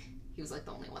mistake. He was like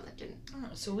the only one that didn't. Oh,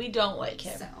 so we don't like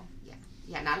him. So,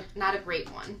 yeah, not a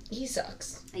great one. He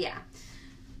sucks. Yeah.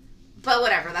 But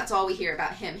whatever, that's all we hear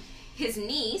about him. His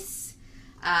niece,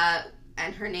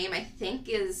 and her name I think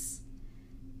is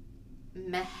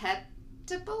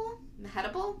Mehitable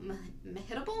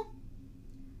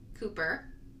Cooper.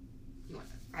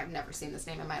 I've never seen this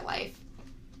name in my life.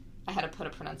 I had to put a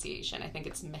pronunciation. I think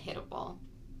it's Mehitable.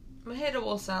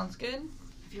 Mehitable sounds good.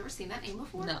 Have you ever seen that name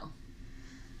before? No.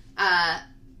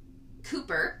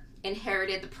 Cooper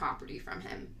inherited the property from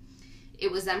him.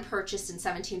 It was then purchased in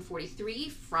 1743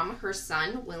 from her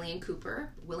son, William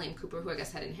Cooper, who I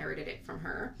guess had inherited it from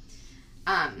her.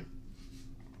 And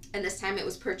this time it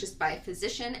was purchased by a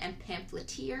physician and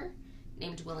pamphleteer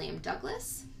named William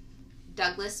Douglas.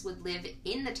 Douglas would live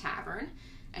in the tavern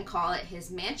and call it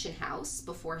his mansion house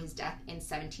before his death in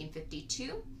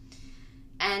 1752.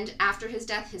 And after his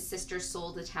death, his sister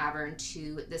sold the tavern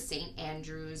to the St.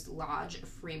 Andrew's Lodge of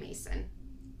Freemason.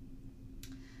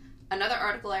 Another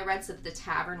article I read said that the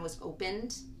tavern was the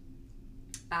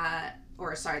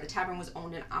tavern was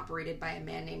owned and operated by a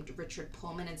man named Richard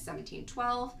Pullman in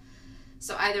 1712.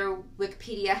 So either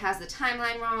Wikipedia has the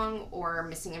timeline wrong or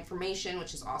missing information,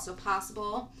 which is also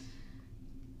possible.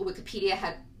 Wikipedia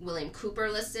had William Cooper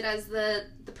listed as the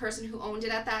person who owned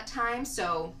it at that time,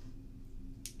 so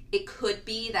it could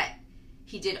be that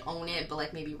he did own it, but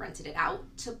like maybe rented it out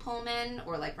to Pullman,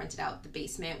 or like rented out the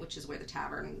basement, which is where the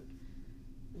tavern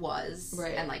was,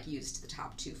 right, and like used the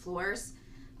top 2 floors,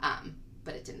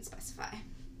 but it didn't specify.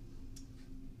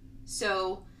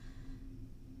 So,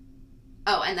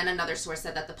 and then another source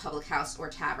said that the public house or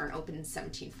tavern opened in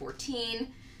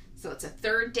 1714. So it's a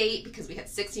third date because we had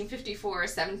 1654,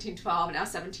 1712, now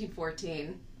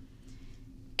 1714.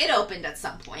 It opened at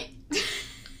some point.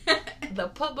 The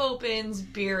pub opens,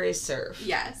 beer is served.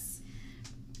 Yes.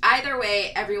 Either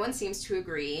way, everyone seems to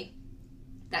agree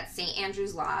that St.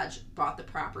 Andrew's Lodge bought the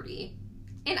property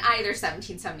in either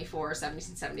 1774 or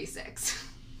 1776.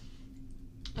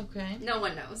 Okay. No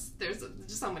one knows. There's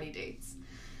just so many dates.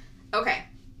 Okay.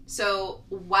 So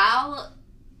while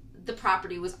the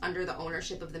property was under the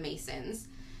ownership of the Masons,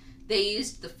 they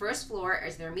used the first floor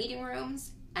as their meeting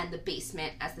rooms and the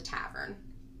basement as the tavern.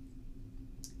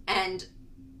 And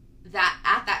that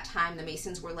at that time, the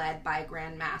Masons were led by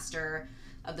Grand Master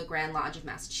of the Grand Lodge of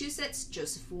Massachusetts,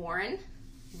 Joseph Warren.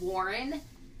 Warren,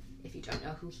 if you don't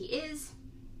know who he is,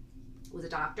 was a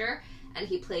doctor, and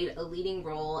he played a leading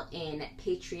role in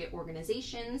patriot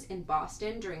organizations in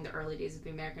Boston during the early days of the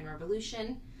American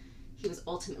Revolution. He was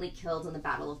ultimately killed in the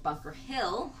Battle of Bunker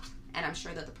Hill, and I'm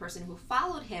sure that the person who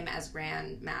followed him as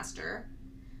Grand Master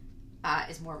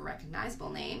is more of a recognizable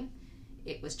name.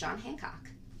 It was John Hancock.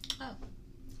 Oh.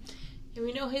 And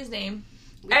we know his name.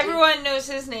 Everyone knows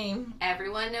his name.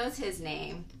 Everyone knows his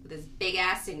name with his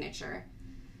big-ass signature.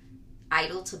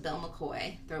 Idol to Bill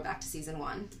McCoy. Throwback to season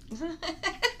 1.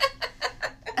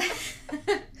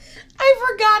 I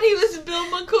forgot he was Bill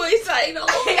McCoy's idol.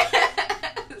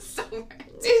 So random.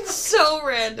 It's so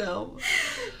random.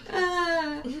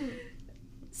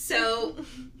 So...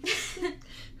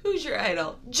 Who's your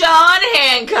idol? John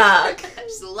Hancock. I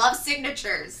just love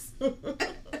signatures.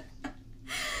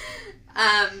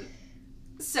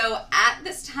 So at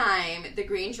this time, the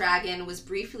Green Dragon was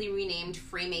briefly renamed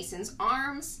Freemasons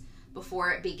Arms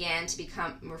before it began to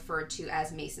become referred to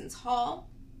as Masons Hall.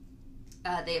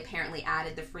 They apparently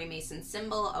added the Freemason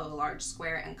symbol of a large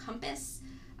square and compass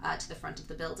to the front of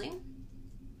the building.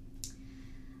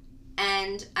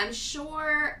 And I'm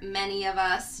sure many of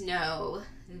us know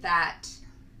that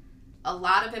a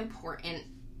lot of important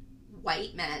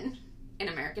white men in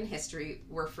American history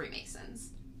were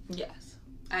Freemasons. Yes.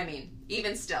 I mean,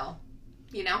 even still,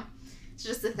 you know, it's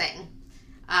just a thing.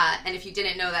 And if you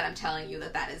didn't know that, I'm telling you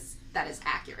that is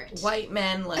accurate. White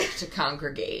men like to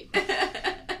congregate.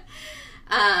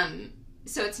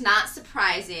 So it's not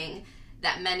surprising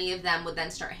that many of them would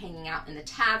then start hanging out in the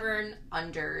tavern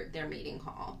under their meeting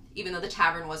hall. Even though the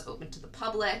tavern was open to the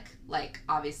public, like,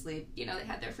 obviously, you know, they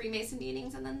had their Freemason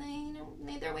meetings and then they, you know,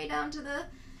 made their way down to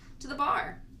the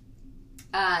bar.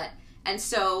 And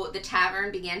so the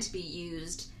tavern began to be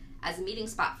used as a meeting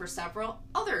spot for several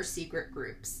other secret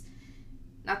groups.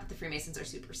 Not that the Freemasons are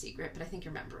super secret, but I think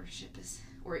your membership is,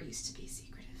 or it used to be,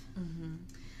 secretive.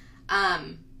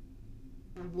 Mm-hmm.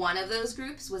 One of those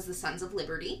groups was the Sons of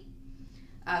Liberty,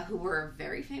 who were a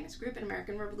very famous group in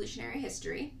American Revolutionary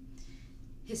history.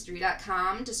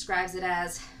 History.com describes it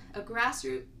as a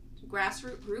grassroots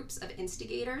groups of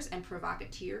instigators and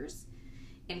provocateurs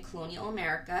in colonial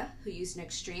America who used an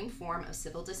extreme form of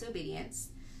civil disobedience,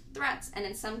 threats, and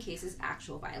in some cases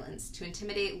actual violence to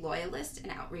intimidate loyalists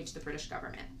and outrage the British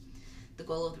government. The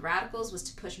goal of the radicals was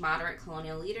to push moderate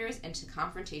colonial leaders into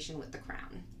confrontation with the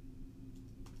crown.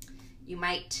 You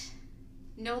might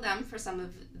know them for some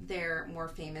of their more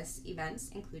famous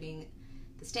events, including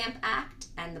the Stamp Act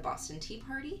and the Boston Tea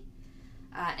Party.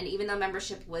 And even though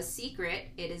membership was secret,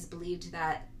 it is believed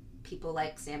that people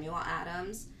like Samuel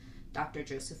Adams, Dr.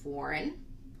 Joseph Warren,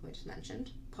 who I just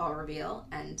mentioned, Paul Revere,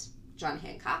 and John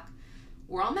Hancock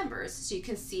were all members. So you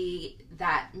can see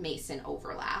that Mason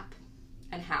overlap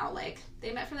and how, like,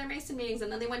 they met for their Mason meetings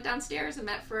and then they went downstairs and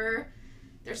met for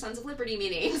their Sons of Liberty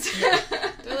meetings.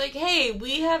 They're like, hey,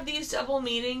 we have these double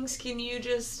meetings. Can you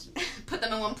just put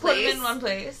them in one place? Put them in one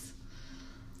place.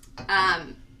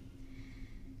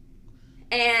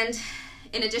 And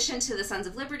in addition to the Sons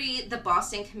of Liberty, the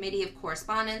Boston Committee of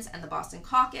Correspondence and the Boston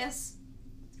Caucus,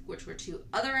 which were two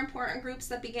other important groups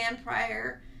that began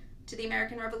prior to the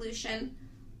American Revolution,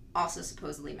 also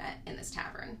supposedly met in this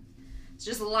tavern. It's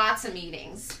just lots of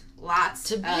meetings. Lots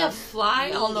to be a fly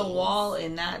meetings on the wall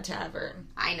in that tavern.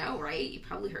 I know, right? You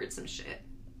probably heard some shit.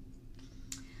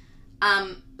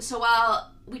 So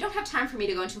while we don't have time for me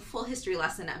to go into a full history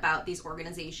lesson about these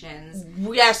organizations.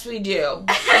 Yes, we do.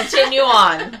 Continue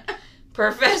on.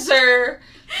 Professor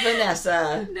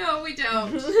Vanessa. No, we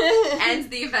don't. And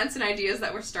the events and ideas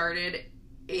that were started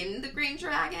in the Green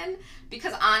Dragon.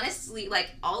 Because honestly,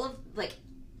 like, all of, like,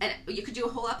 and you could do a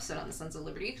whole episode on the Sons of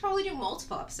Liberty. You could probably do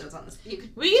multiple episodes on this. We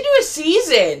could do a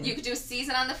season. You could do a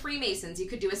season on the Freemasons. You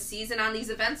could do a season on these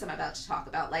events I'm about to talk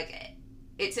about. Like,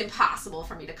 it's impossible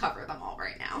for me to cover them all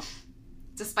right now.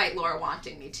 Despite Laura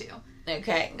wanting me to.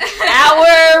 Okay.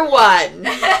 Hour 1.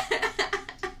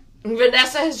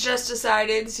 Vanessa has just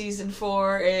decided season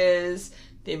 4 is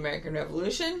the American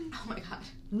Revolution. Oh my god.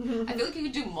 I feel like you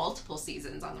could do multiple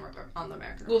seasons on the American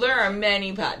Revolution. Well, there are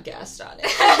many podcasts on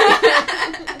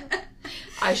it.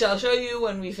 I shall show you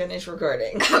when we finish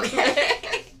recording.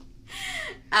 Okay.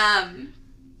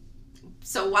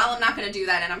 So while I'm not going to do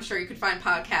that, and I'm sure you could find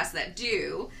podcasts that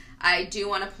do, I do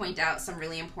want to point out some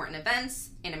really important events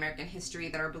in American history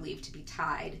that are believed to be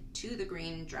tied to the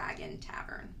Green Dragon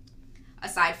Tavern.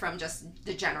 Aside from just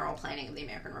the general planning of the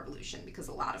American Revolution, because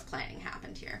a lot of planning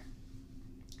happened here.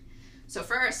 So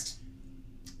first,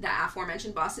 the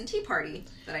aforementioned Boston Tea Party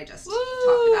that I just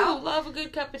talked about. Love a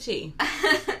good cup of tea.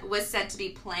 Was said to be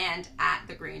planned at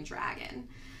the Green Dragon.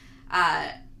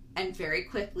 And very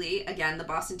quickly, again, the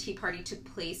Boston Tea Party took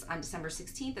place on December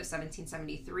 16th of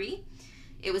 1773.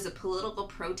 It was a political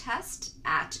protest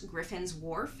at Griffin's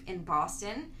Wharf in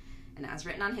Boston. And as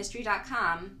written on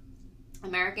History.com,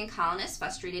 American colonists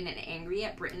frustrated and angry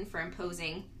at Britain for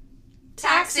imposing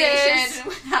taxation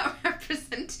without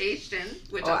representation,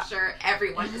 which I'm sure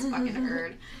everyone has fucking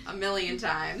heard a million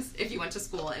times if you went to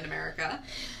school in America.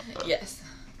 Yes.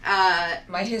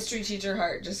 My history teacher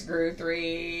heart just grew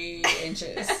 3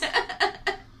 inches.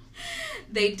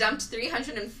 They dumped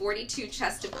 342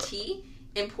 chests of tea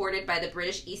imported by the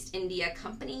British East India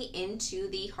Company into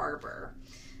the harbor.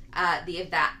 The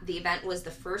event was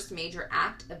the first major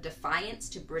act of defiance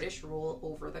to British rule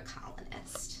over the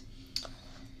colonists.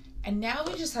 And now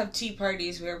we just have tea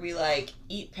parties where we, like,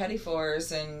 eat petit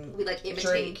fours and we, like,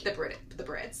 imitate the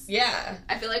Brits. Yeah.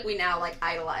 I feel like we now, like,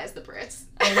 idolize the Brits.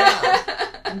 I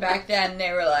know. And back then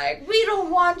they were like, we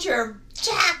don't want your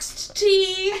taxed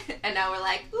tea. And now we're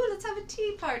like, ooh, let's have a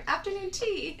tea part. Afternoon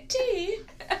tea. Tea.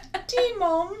 Tea,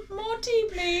 Mom. More tea,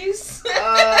 please.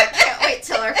 Oh, I can't wait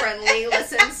till our friend Lee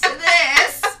listens to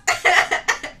this.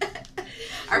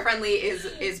 Our friend Lee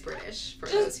is British, for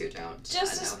those who don't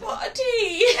just know a spot of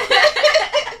tea.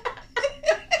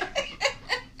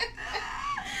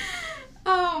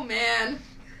 Oh, man.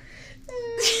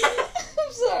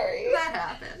 I'm sorry. That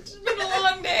happened. It's been a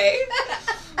long day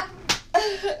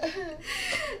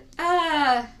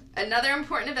Another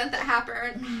important event that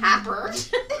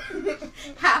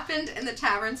happened in the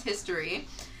tavern's history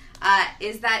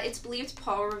is that it's believed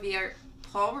Paul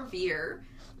Revere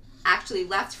actually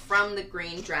left from the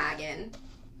Green Dragon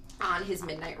on his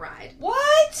midnight ride.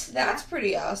 What? That's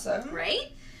pretty awesome.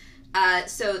 Right?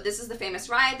 So this is the famous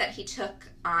ride that he took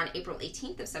on April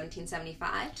 18th of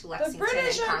 1775 to Lexington the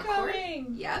British and are Concord.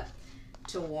 coming. Yep.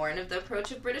 To warn of the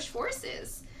approach of British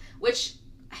forces. Which,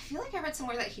 I feel like I read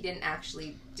somewhere that he didn't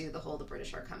actually do the whole "the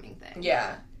British are coming" thing.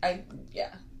 Yeah.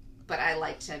 But I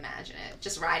like to imagine it.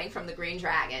 Just riding from the Green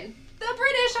Dragon. The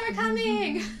British are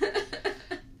coming!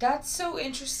 That's so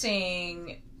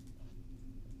interesting.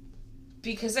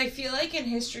 Because I feel like in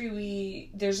history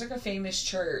there's like a famous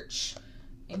church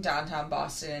in downtown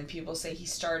Boston, and people say he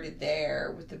started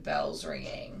there with the bells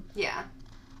ringing. Yeah.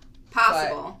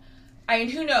 Possible. But, I mean,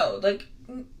 who knows? Like,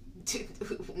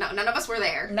 none of us were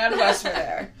there. None of us were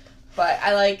there. But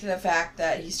I like the fact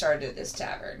that he started this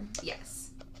tavern. Yes.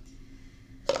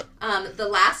 The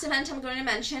last event I'm going to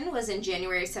mention was in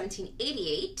January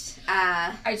 1788.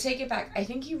 I take it back. I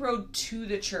think he rode to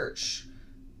the church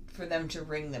for them to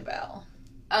ring the bell.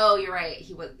 Oh, you're right.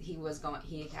 He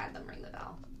had them ring the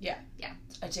bell. Yeah. Yeah.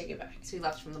 I take it back. So he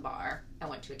left from the bar and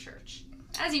went to a church.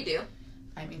 As you do.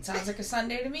 I mean, sounds like a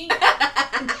Sunday to me.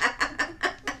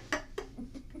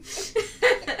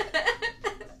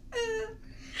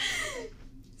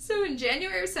 So in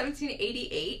January of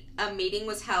 1788, a meeting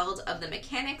was held of the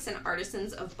mechanics and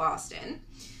artisans of Boston,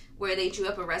 where they drew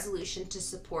up a resolution to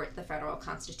support the federal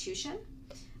constitution.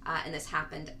 And this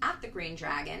happened at the Green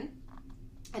Dragon.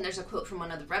 And there's a quote from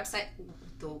one of the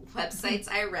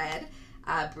websites I read,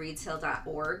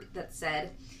 breedshill.org, that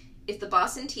said, "If the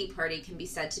Boston Tea Party can be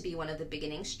said to be one of the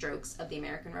beginning strokes of the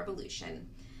American Revolution,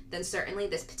 then certainly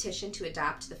this petition to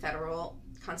adopt the federal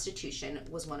constitution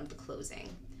was one of the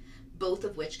closing, both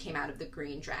of which came out of the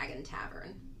Green Dragon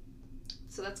Tavern."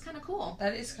 So that's kind of cool.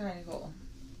 That is kind of cool.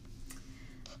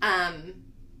 And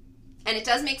it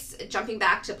does jumping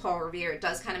back to Paul Revere, it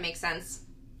does kind of make sense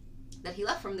that he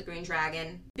left from the Green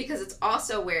Dragon, because it's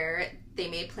also where they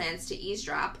made plans to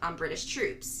eavesdrop on British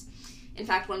troops. In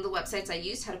fact, one of the websites I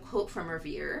used had a quote from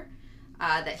Revere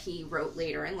that he wrote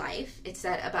later in life. It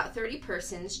said, "About 30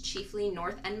 persons, chiefly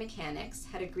North End mechanics,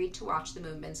 had agreed to watch the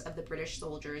movements of the British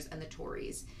soldiers and the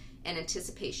Tories in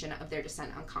anticipation of their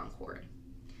descent on Concord.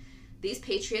 These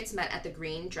patriots met at the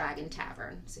Green Dragon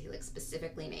Tavern," so he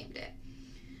specifically named it.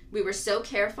 "We were so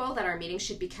careful that our meeting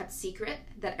should be kept secret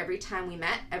that every time we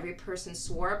met, every person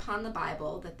swore upon the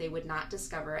Bible that they would not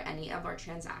discover any of our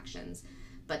transactions,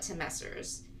 but to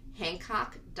Messrs.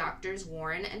 Hancock, Doctors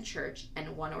Warren and Church,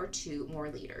 and one or two more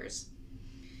leaders.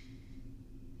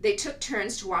 They took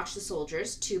turns to watch the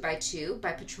soldiers, 2 by 2,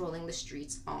 by patrolling the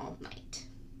streets all night."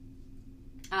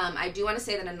 I do want to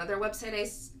say that another website I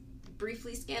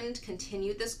briefly skimmed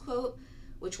continued this quote,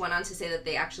 which went on to say that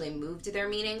they actually moved their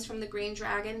meetings from the Green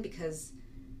Dragon because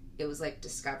it was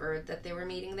discovered that they were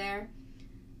meeting there.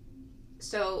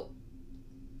 So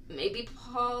maybe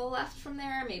Paul left from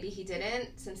there, maybe he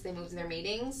didn't, since they moved their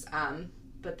meetings.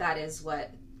 But that is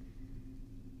what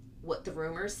the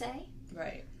rumors say.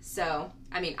 Right. So,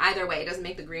 I mean, either way, it doesn't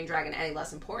make the Green Dragon any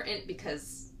less important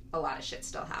because a lot of shit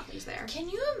still happens there. Can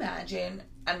you imagine?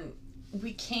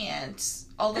 We can't.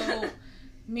 Although,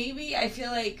 maybe I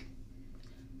feel like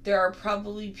there are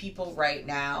probably people right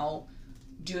now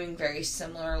doing very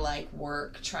similar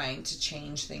work, trying to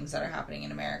change things that are happening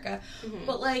in America. Mm-hmm.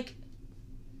 But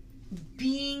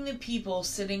being the people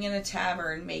sitting in a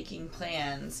tavern making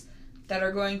plans that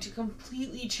are going to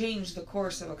completely change the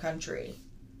course of a country.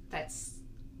 That's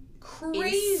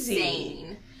crazy.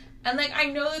 Insane. And I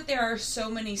know that there are so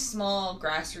many small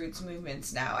grassroots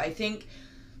movements now. I think,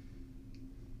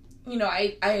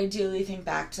 I ideally think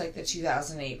back to the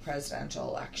 2008 presidential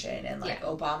election, and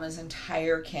Obama's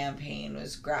entire campaign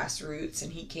was grassroots,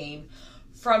 and he came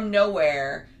from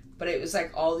nowhere, but it was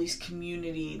all these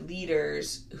community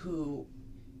leaders who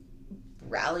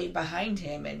rallied behind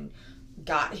him and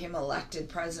got him elected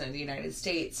president of the United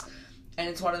States. And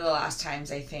it's one of the last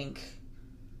times I think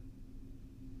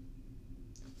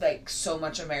so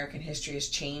much American history has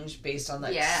changed based on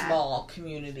small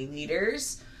community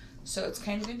leaders. So it's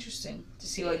kind of interesting to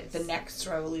see what the next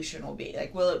revolution will be.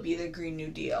 Will it be the Green New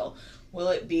Deal? Will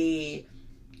it be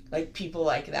people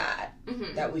like that,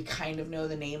 mm-hmm. that we kind of know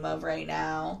the name of right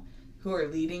now, who are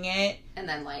leading it? And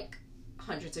then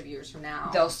hundreds of years from now,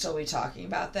 they'll still be talking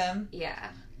about them. Yeah.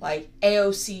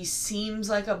 AOC seems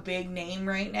like a big name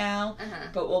right now, uh-huh.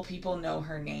 but will people know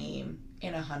her name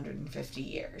in 150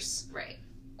 years? Right.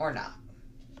 Or not?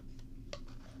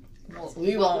 Well,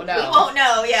 we won't know. We won't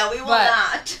know. Yeah, we will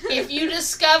not. If you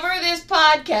discover this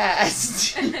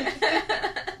podcast,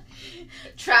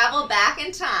 travel back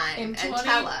in time and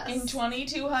tell us. In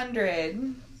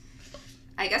 2200.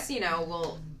 I guess,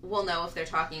 we'll know if they're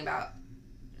talking about,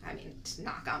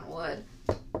 knock on wood.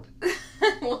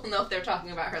 We'll know if they're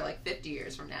talking about her like 50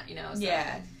 years from now, So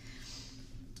yeah.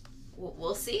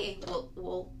 We'll see.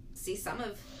 We'll see some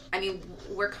of...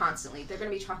 we're constantly... They're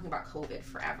going to be talking about COVID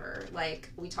forever.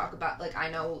 Like, we talk about... Like, I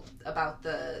know about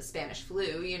the Spanish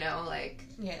flu, like...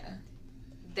 Yeah.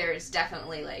 There's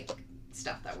definitely, like,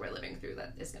 stuff that we're living through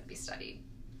that is going to be studied.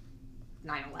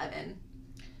 9/11.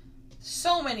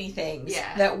 So many things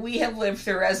that we have lived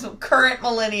through as current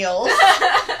millennials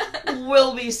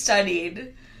will be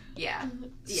studied. Yeah.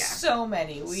 Yeah. So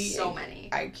many. So many.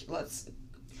 Let's...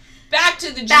 Back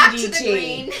to the GDT. Back to the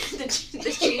green. The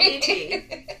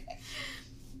GDT.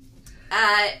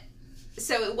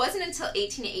 So it wasn't until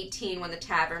 1818 when the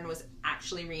tavern was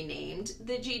actually renamed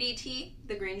the GDT,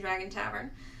 the Green Dragon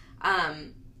Tavern.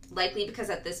 Likely because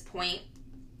at this point,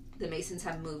 the Masons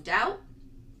have moved out.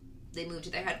 They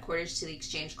moved their headquarters to the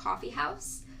Exchange Coffee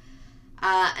House.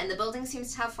 And the building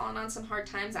seems to have fallen on some hard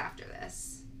times after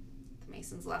this. The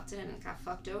Masons left it and it got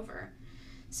fucked over.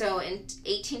 So in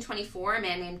 1824, a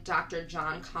man named Dr.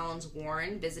 John Collins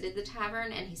Warren visited the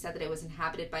tavern, and he said that it was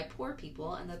inhabited by poor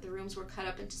people and that the rooms were cut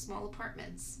up into small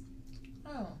apartments.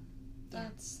 Oh,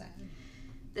 that's sad.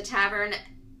 The tavern,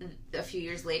 a few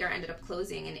years later, ended up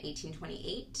closing in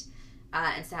 1828.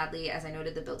 And sadly, as I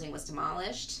noted, the building was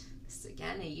demolished. This is,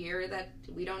 again, a year that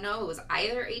we don't know. It was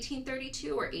either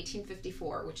 1832 or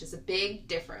 1854, which is a big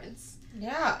difference.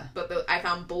 Yeah. But I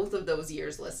found both of those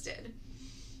years listed.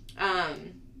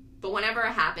 But whenever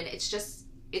it happened,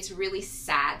 it's really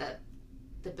sad that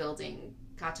the building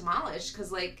got demolished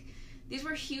because, like, these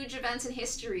were huge events in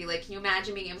history. Like, can you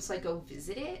imagine being able to, like, go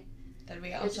visit it? That'd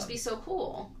be awesome. It'd just be so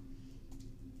cool.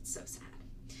 It's so sad.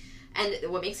 And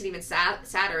what makes it even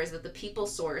sadder is that the People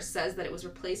source says that it was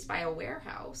replaced by a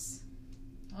warehouse.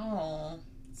 Oh.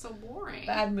 So boring.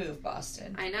 Bad move,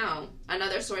 Boston. I know.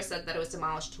 Another source said that it was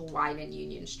demolished to widen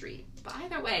Union Street. But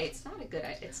either way, it's not good.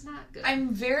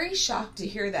 I'm very shocked to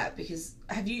hear that because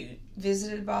have you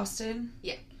visited Boston?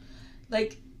 Yeah.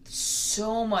 Like,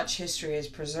 so much history is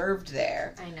preserved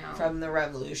there. I know. From the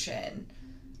Revolution.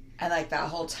 And, like, that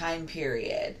whole time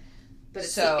period. But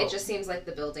it just seems like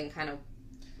the building kind of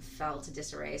fell to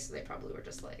disarray, so they probably were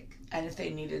just like... And if they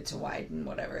needed to widen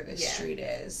whatever this street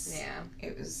is. Yeah.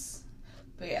 It was...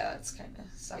 But yeah, that's kind of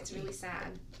sucky. It's really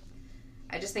sad.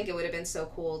 I just think it would have been so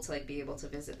cool to, like, be able to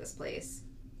visit this place.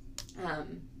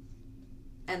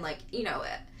 And, like,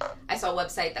 I saw a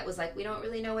website that was like, we don't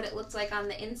really know what it looks like on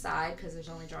the inside because there's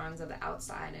only drawings of the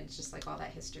outside, and it's just like all that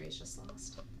history is just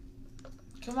lost.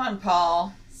 Come on,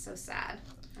 Paul. So sad.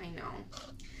 I know.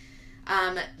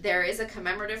 There is a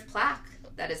commemorative plaque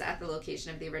that is at the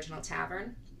location of the original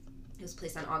tavern. It was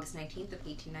placed on August 19th of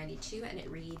 1892, and it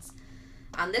reads,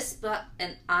 On this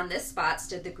spot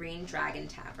stood the Green Dragon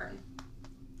Tavern,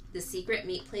 the secret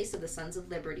meet place of the Sons of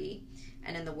Liberty,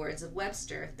 and in the words of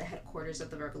Webster, the headquarters of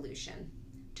the Revolution.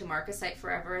 To mark a site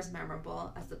forever as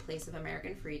memorable as the place of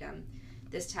American freedom,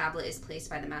 this tablet is placed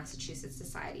by the Massachusetts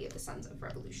Society of the Sons of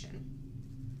Revolution.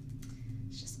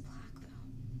 It's just a plaque, though.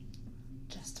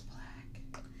 Just a plaque.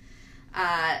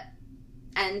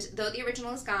 And though the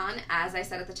original is gone, as I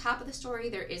said at the top of the story,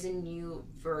 there is a new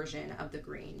version of the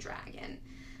Green Dragon.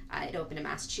 It opened in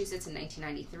Massachusetts in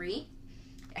 1993.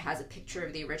 It has a picture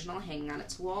of the original hanging on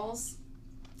its walls.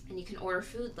 And you can order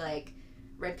food like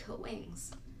red coat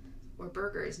wings or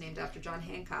burgers named after John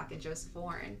Hancock and Joseph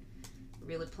Warren.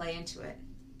 Really play into it.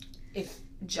 If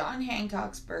John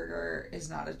Hancock's burger is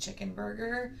not a chicken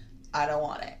burger, I don't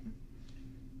want it.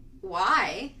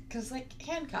 Why? Because, like,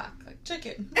 Hancock, like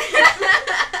chicken.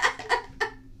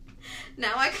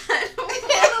 Now I kind of want to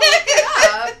look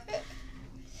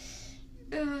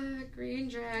it up. Green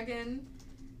Dragon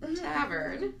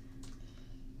Tavern.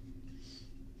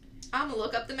 I'm going to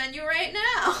look up the menu right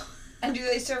now. And do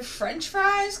they serve French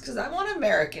fries? Because I want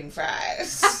American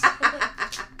fries.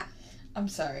 I'm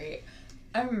sorry.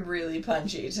 I'm really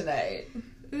punchy tonight.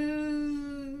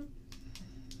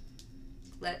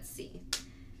 Let's see.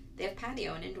 They have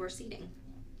patio and indoor seating.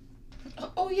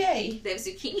 Oh, yay. They have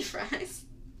zucchini fries.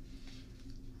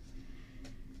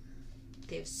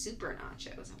 They have super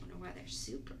nachos. I wonder why they're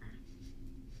super.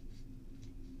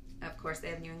 Of course, they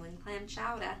have New England clam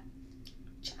chowder.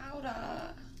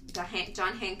 Chowder.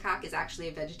 John Hancock is actually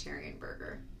a vegetarian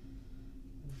burger.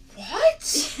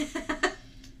 What?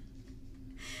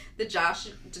 The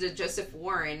Joseph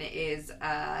Warren is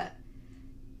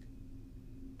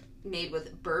made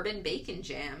with bourbon bacon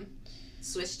jam,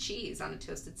 Swiss cheese on a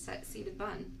toasted seeded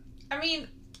bun. I mean,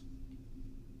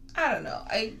 I don't know.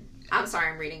 I'm sorry,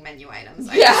 I'm reading menu items.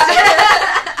 Yeah.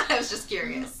 I was just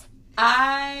curious.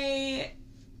 I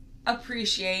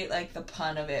appreciate, like, the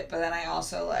pun of it, but then I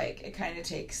also, like, it kind of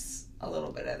takes a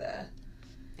little bit of the...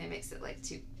 It makes it, like,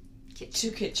 too kitschy.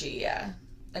 Too kitschy, yeah.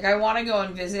 Like, I want to go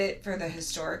and visit for the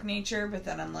historic nature, but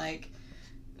then I'm like,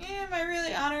 yeah, am I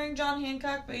really honoring John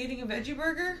Hancock by eating a veggie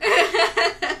burger?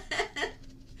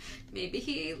 Maybe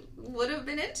he would have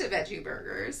been into veggie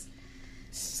burgers.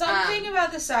 Something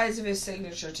about the size of his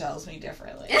signature tells me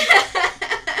differently.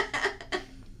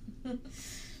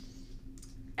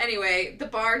 Anyway, the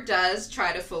bar does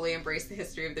try to fully embrace the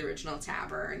history of the original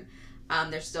tavern.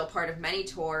 They're still part of many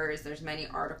tours. There's many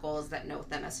articles that note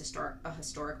them as a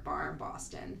historic bar in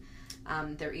Boston.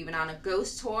 They're even on a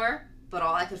ghost tour, but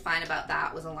all I could find about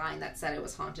that was a line that said it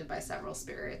was haunted by several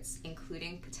spirits,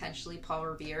 including potentially Paul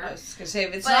Revere. I was going to say,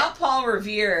 if it's not Paul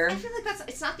Revere... I feel like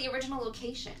it's not the original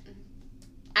location.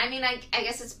 I mean, I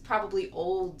guess it's probably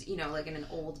old, you know, like in an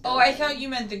old building. Oh, I thought you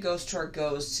meant the ghost tour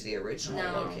goes to the original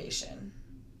location.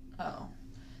 Oh.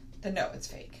 Then no, it's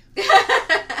fake.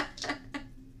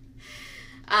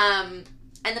 And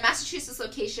the Massachusetts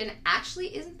location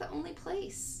actually isn't the only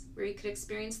place where you could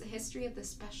experience the history of the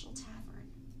special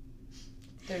tavern.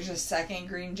 There's a second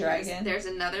Green Dragon? There's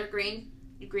another Green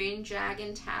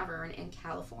Dragon Tavern in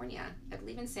California. I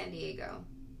believe in San Diego,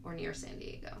 or near San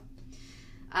Diego.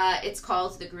 It's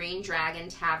called the Green Dragon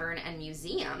Tavern and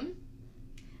Museum.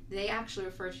 They actually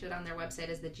refer to it on their website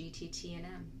as the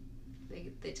GTT&M.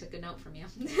 They took a note from you.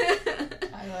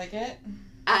 I like it.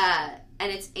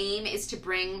 And its aim is to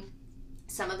bring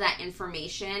some of that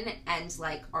information and,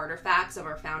 like, artifacts of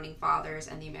our founding fathers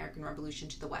and the American Revolution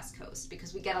to the West Coast,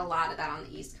 because we get a lot of that on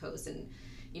the East Coast and,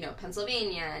 you know,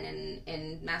 Pennsylvania and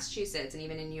in Massachusetts and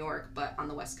even in New York, but on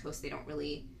the West Coast they don't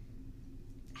really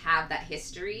have that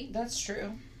history. That's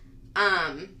true.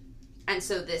 And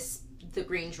so the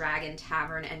Green Dragon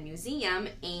Tavern and Museum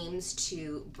aims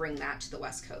to bring that to the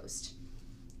West Coast.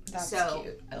 That's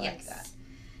cute. I like that.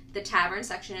 The tavern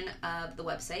section of the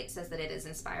website says that it is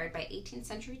inspired by 18th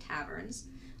century taverns.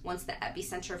 Once the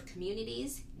epicenter of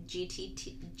communities, GDT&M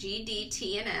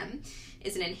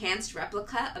is an enhanced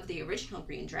replica of the original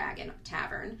Green Dragon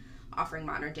Tavern, offering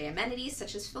modern day amenities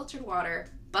such as filtered water,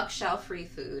 buckshell-free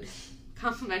food,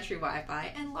 complimentary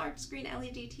Wi-Fi, and large screen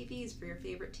LED TVs for your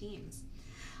favorite teams,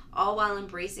 all while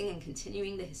embracing and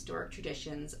continuing the historic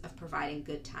traditions of providing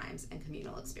good times and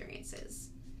communal experiences.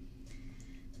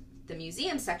 The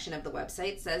museum section of the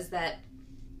website says that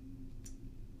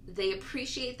they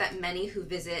appreciate that many who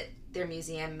visit their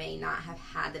museum may not have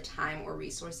had the time or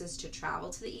resources to travel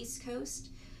to the East Coast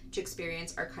to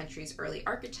experience our country's early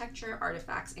architecture,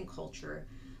 artifacts, and culture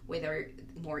where they're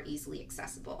more easily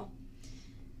accessible.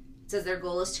 It says their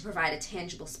goal is to provide a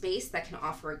tangible space that can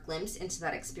offer a glimpse into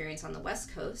that experience on the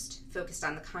West Coast, focused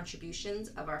on the contributions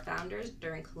of our founders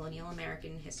during colonial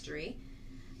American history.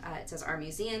 It says our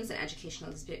museums and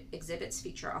educational exhibits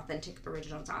feature authentic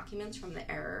original documents from the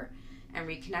era and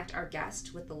reconnect our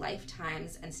guests with the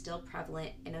lifetimes and still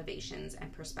prevalent innovations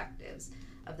and perspectives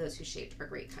of those who shaped our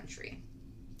great country.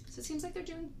 So it seems like they're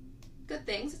doing good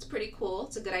things. It's pretty cool.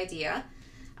 It's a good idea.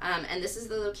 And this is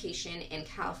the location in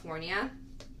California,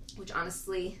 which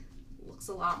honestly looks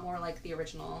a lot more like the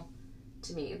original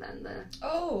to me than the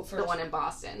one in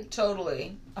Boston.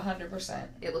 Totally. 100%.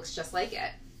 It looks just like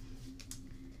it.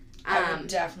 I would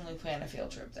definitely plan a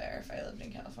field trip there if I lived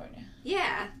in California.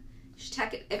 Yeah. You should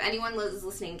check it. If anyone is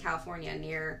listening in California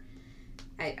near,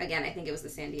 I think it was the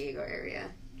San Diego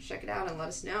area, check it out and let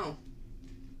us know.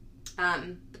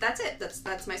 But that's it.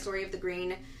 That's my story of the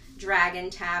Green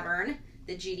Dragon Tavern,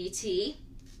 the GDT,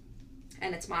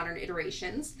 and its modern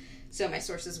iterations. So my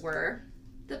sources were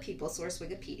the People Source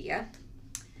Wikipedia,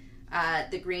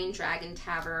 the Green Dragon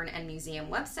Tavern and Museum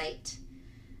website,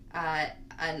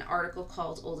 an article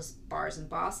called Oldest Bars in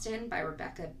Boston by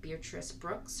Rebecca Beatrice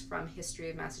Brooks from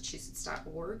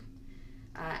historyofmassachusetts.org,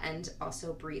 and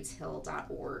also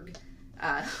breedshill.org,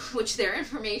 which their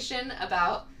information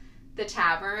about the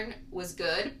tavern was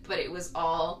good, but it was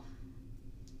all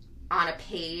on a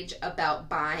page about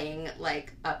buying,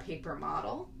 like, a paper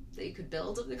model that you could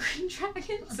build of the Green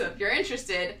Dragon. So if you're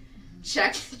interested,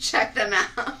 check them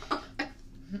out.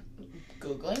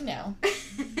 Googling now.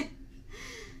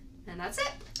 And that's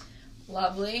it.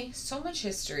 Lovely. So much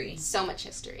history. So much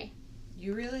history.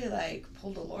 You really,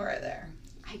 pulled a Laura there.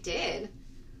 I did.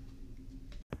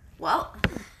 Well,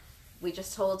 we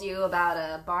just told you about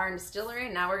a bar and distillery,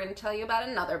 and now we're going to tell you about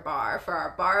another bar for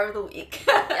our bar of the week.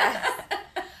 Yes.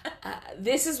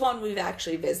 This is one we've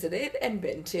actually visited and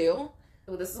been to.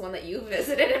 Oh, this is one that you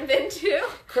visited and been to?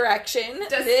 Correction.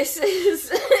 This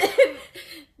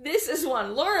is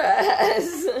one Laura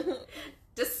has.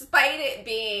 Despite it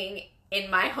being in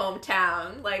my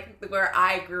hometown, like where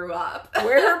I grew up.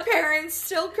 Where her parents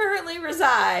still currently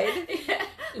reside. Yeah.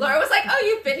 Laura was like, oh,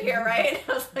 you've been here, right?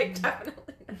 I was like,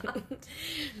 definitely not.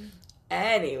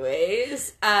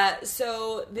 Anyways,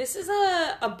 so this is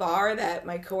a bar that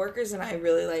my coworkers and I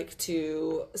really like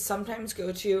to sometimes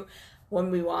go to when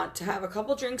we want to have a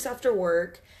couple drinks after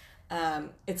work.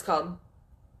 It's called...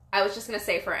 I was just going to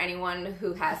say, for anyone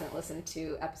who hasn't listened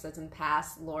to episodes in the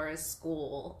past, Laura's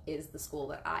school is the school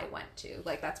that I went to.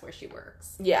 Like, that's where she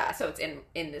works. Yeah. So it's in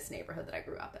this neighborhood that I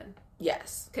grew up in.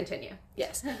 Yes. Continue.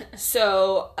 Yes.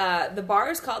 So, the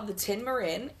bar is called the Tin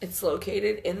Marin. It's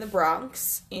located in the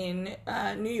Bronx in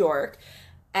New York.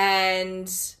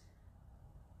 And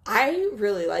I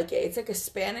really like it. It's like a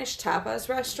Spanish tapas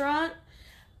restaurant.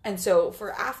 And so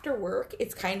for after work,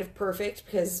 it's kind of perfect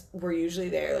because we're usually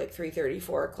there like 3:30,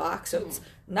 4 o'clock. So it's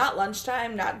not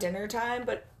lunchtime, not dinner time,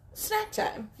 but snack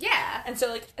time. Yeah. And so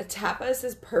like a tapas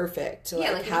is perfect to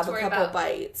like have a couple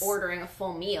bites. Ordering a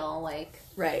full meal, like.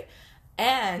 Right.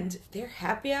 And their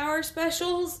happy hour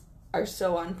specials are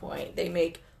so on point. They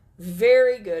make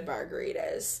very good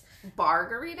margaritas.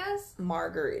 Margaritas?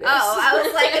 Margaritas. Oh, I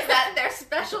was like, is that their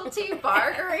specialty,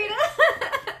 margaritas?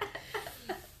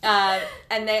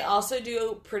 And they also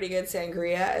do pretty good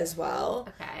sangria as well.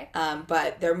 Okay.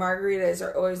 But their margaritas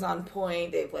are always on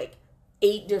point. They have like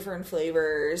 8 different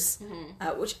flavors,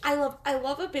 which I love. I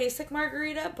love a basic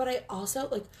margarita, but I also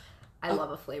like... I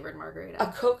love a flavored margarita.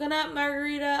 A coconut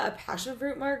margarita, a passion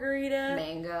fruit margarita.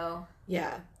 Mango.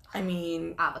 Yeah. I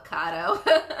mean... Avocado.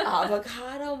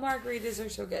 Avocado margaritas are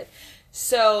so good.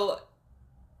 So,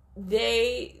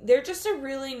 they're just a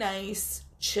really nice,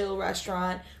 chill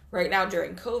restaurant. Right now,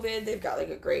 during COVID, they've got, like,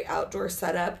 a great outdoor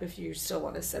setup if you still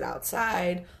want to sit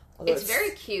outside. It's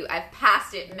very cute. I've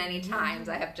passed it many times.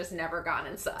 I have just never gone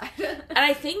inside. And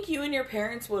I think you and your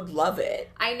parents would love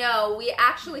it. I know. We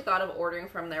actually thought of ordering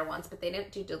from there once, but they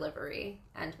didn't do delivery.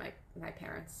 And my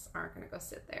parents aren't going to go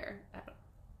sit there.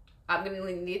 I'm going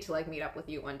to need to, like, meet up with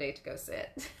you one day to go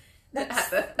sit.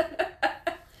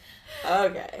 Okay.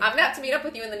 I'm going to have to meet up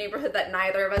with you in the neighborhood that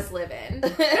neither of us live in.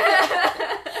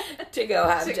 To go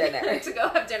have dinner. To go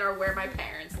have dinner where my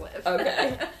parents live.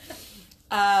 Okay.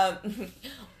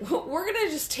 We're going to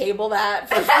just table that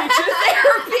for future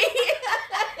therapy.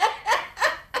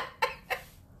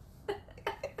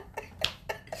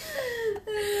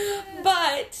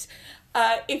 But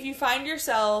if you find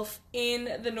yourself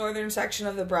in the northern section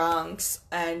of the Bronx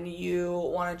and you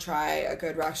want to try a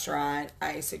good restaurant,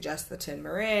 I suggest the Tin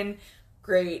Marin.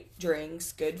 Great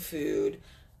drinks, good food.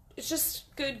 It's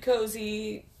just good,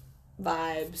 cozy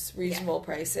vibes, reasonable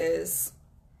prices.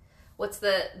 What's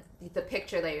the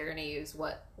picture that you're going to use?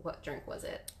 What drink was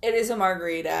it? It is a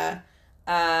margarita.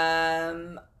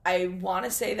 I want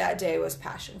to say that day was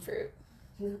passion fruit.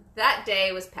 That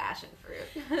day was passion fruit.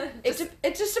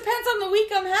 It just depends on the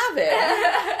week I'm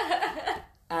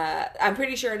having. I'm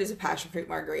pretty sure it is a passion fruit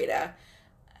margarita.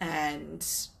 And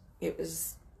it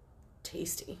was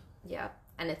tasty. Yeah.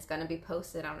 And it's going to be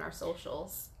posted on our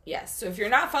socials. Yes. So if you're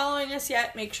not following us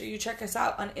yet, make sure you check us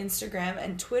out on Instagram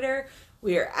and Twitter.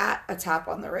 We are at A Tap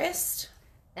on the Wrist.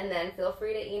 And then feel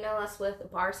free to email us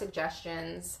with bar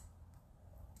suggestions,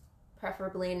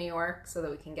 preferably in New York so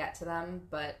that we can get to them.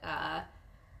 But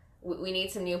we need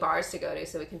some new bars to go to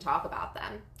so we can talk about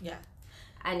them. Yeah.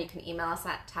 And you can email us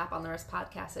at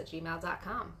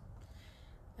taponthewristpodcast@gmail.com.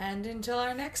 And until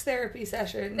our next therapy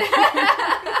session.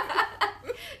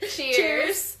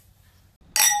 Cheers.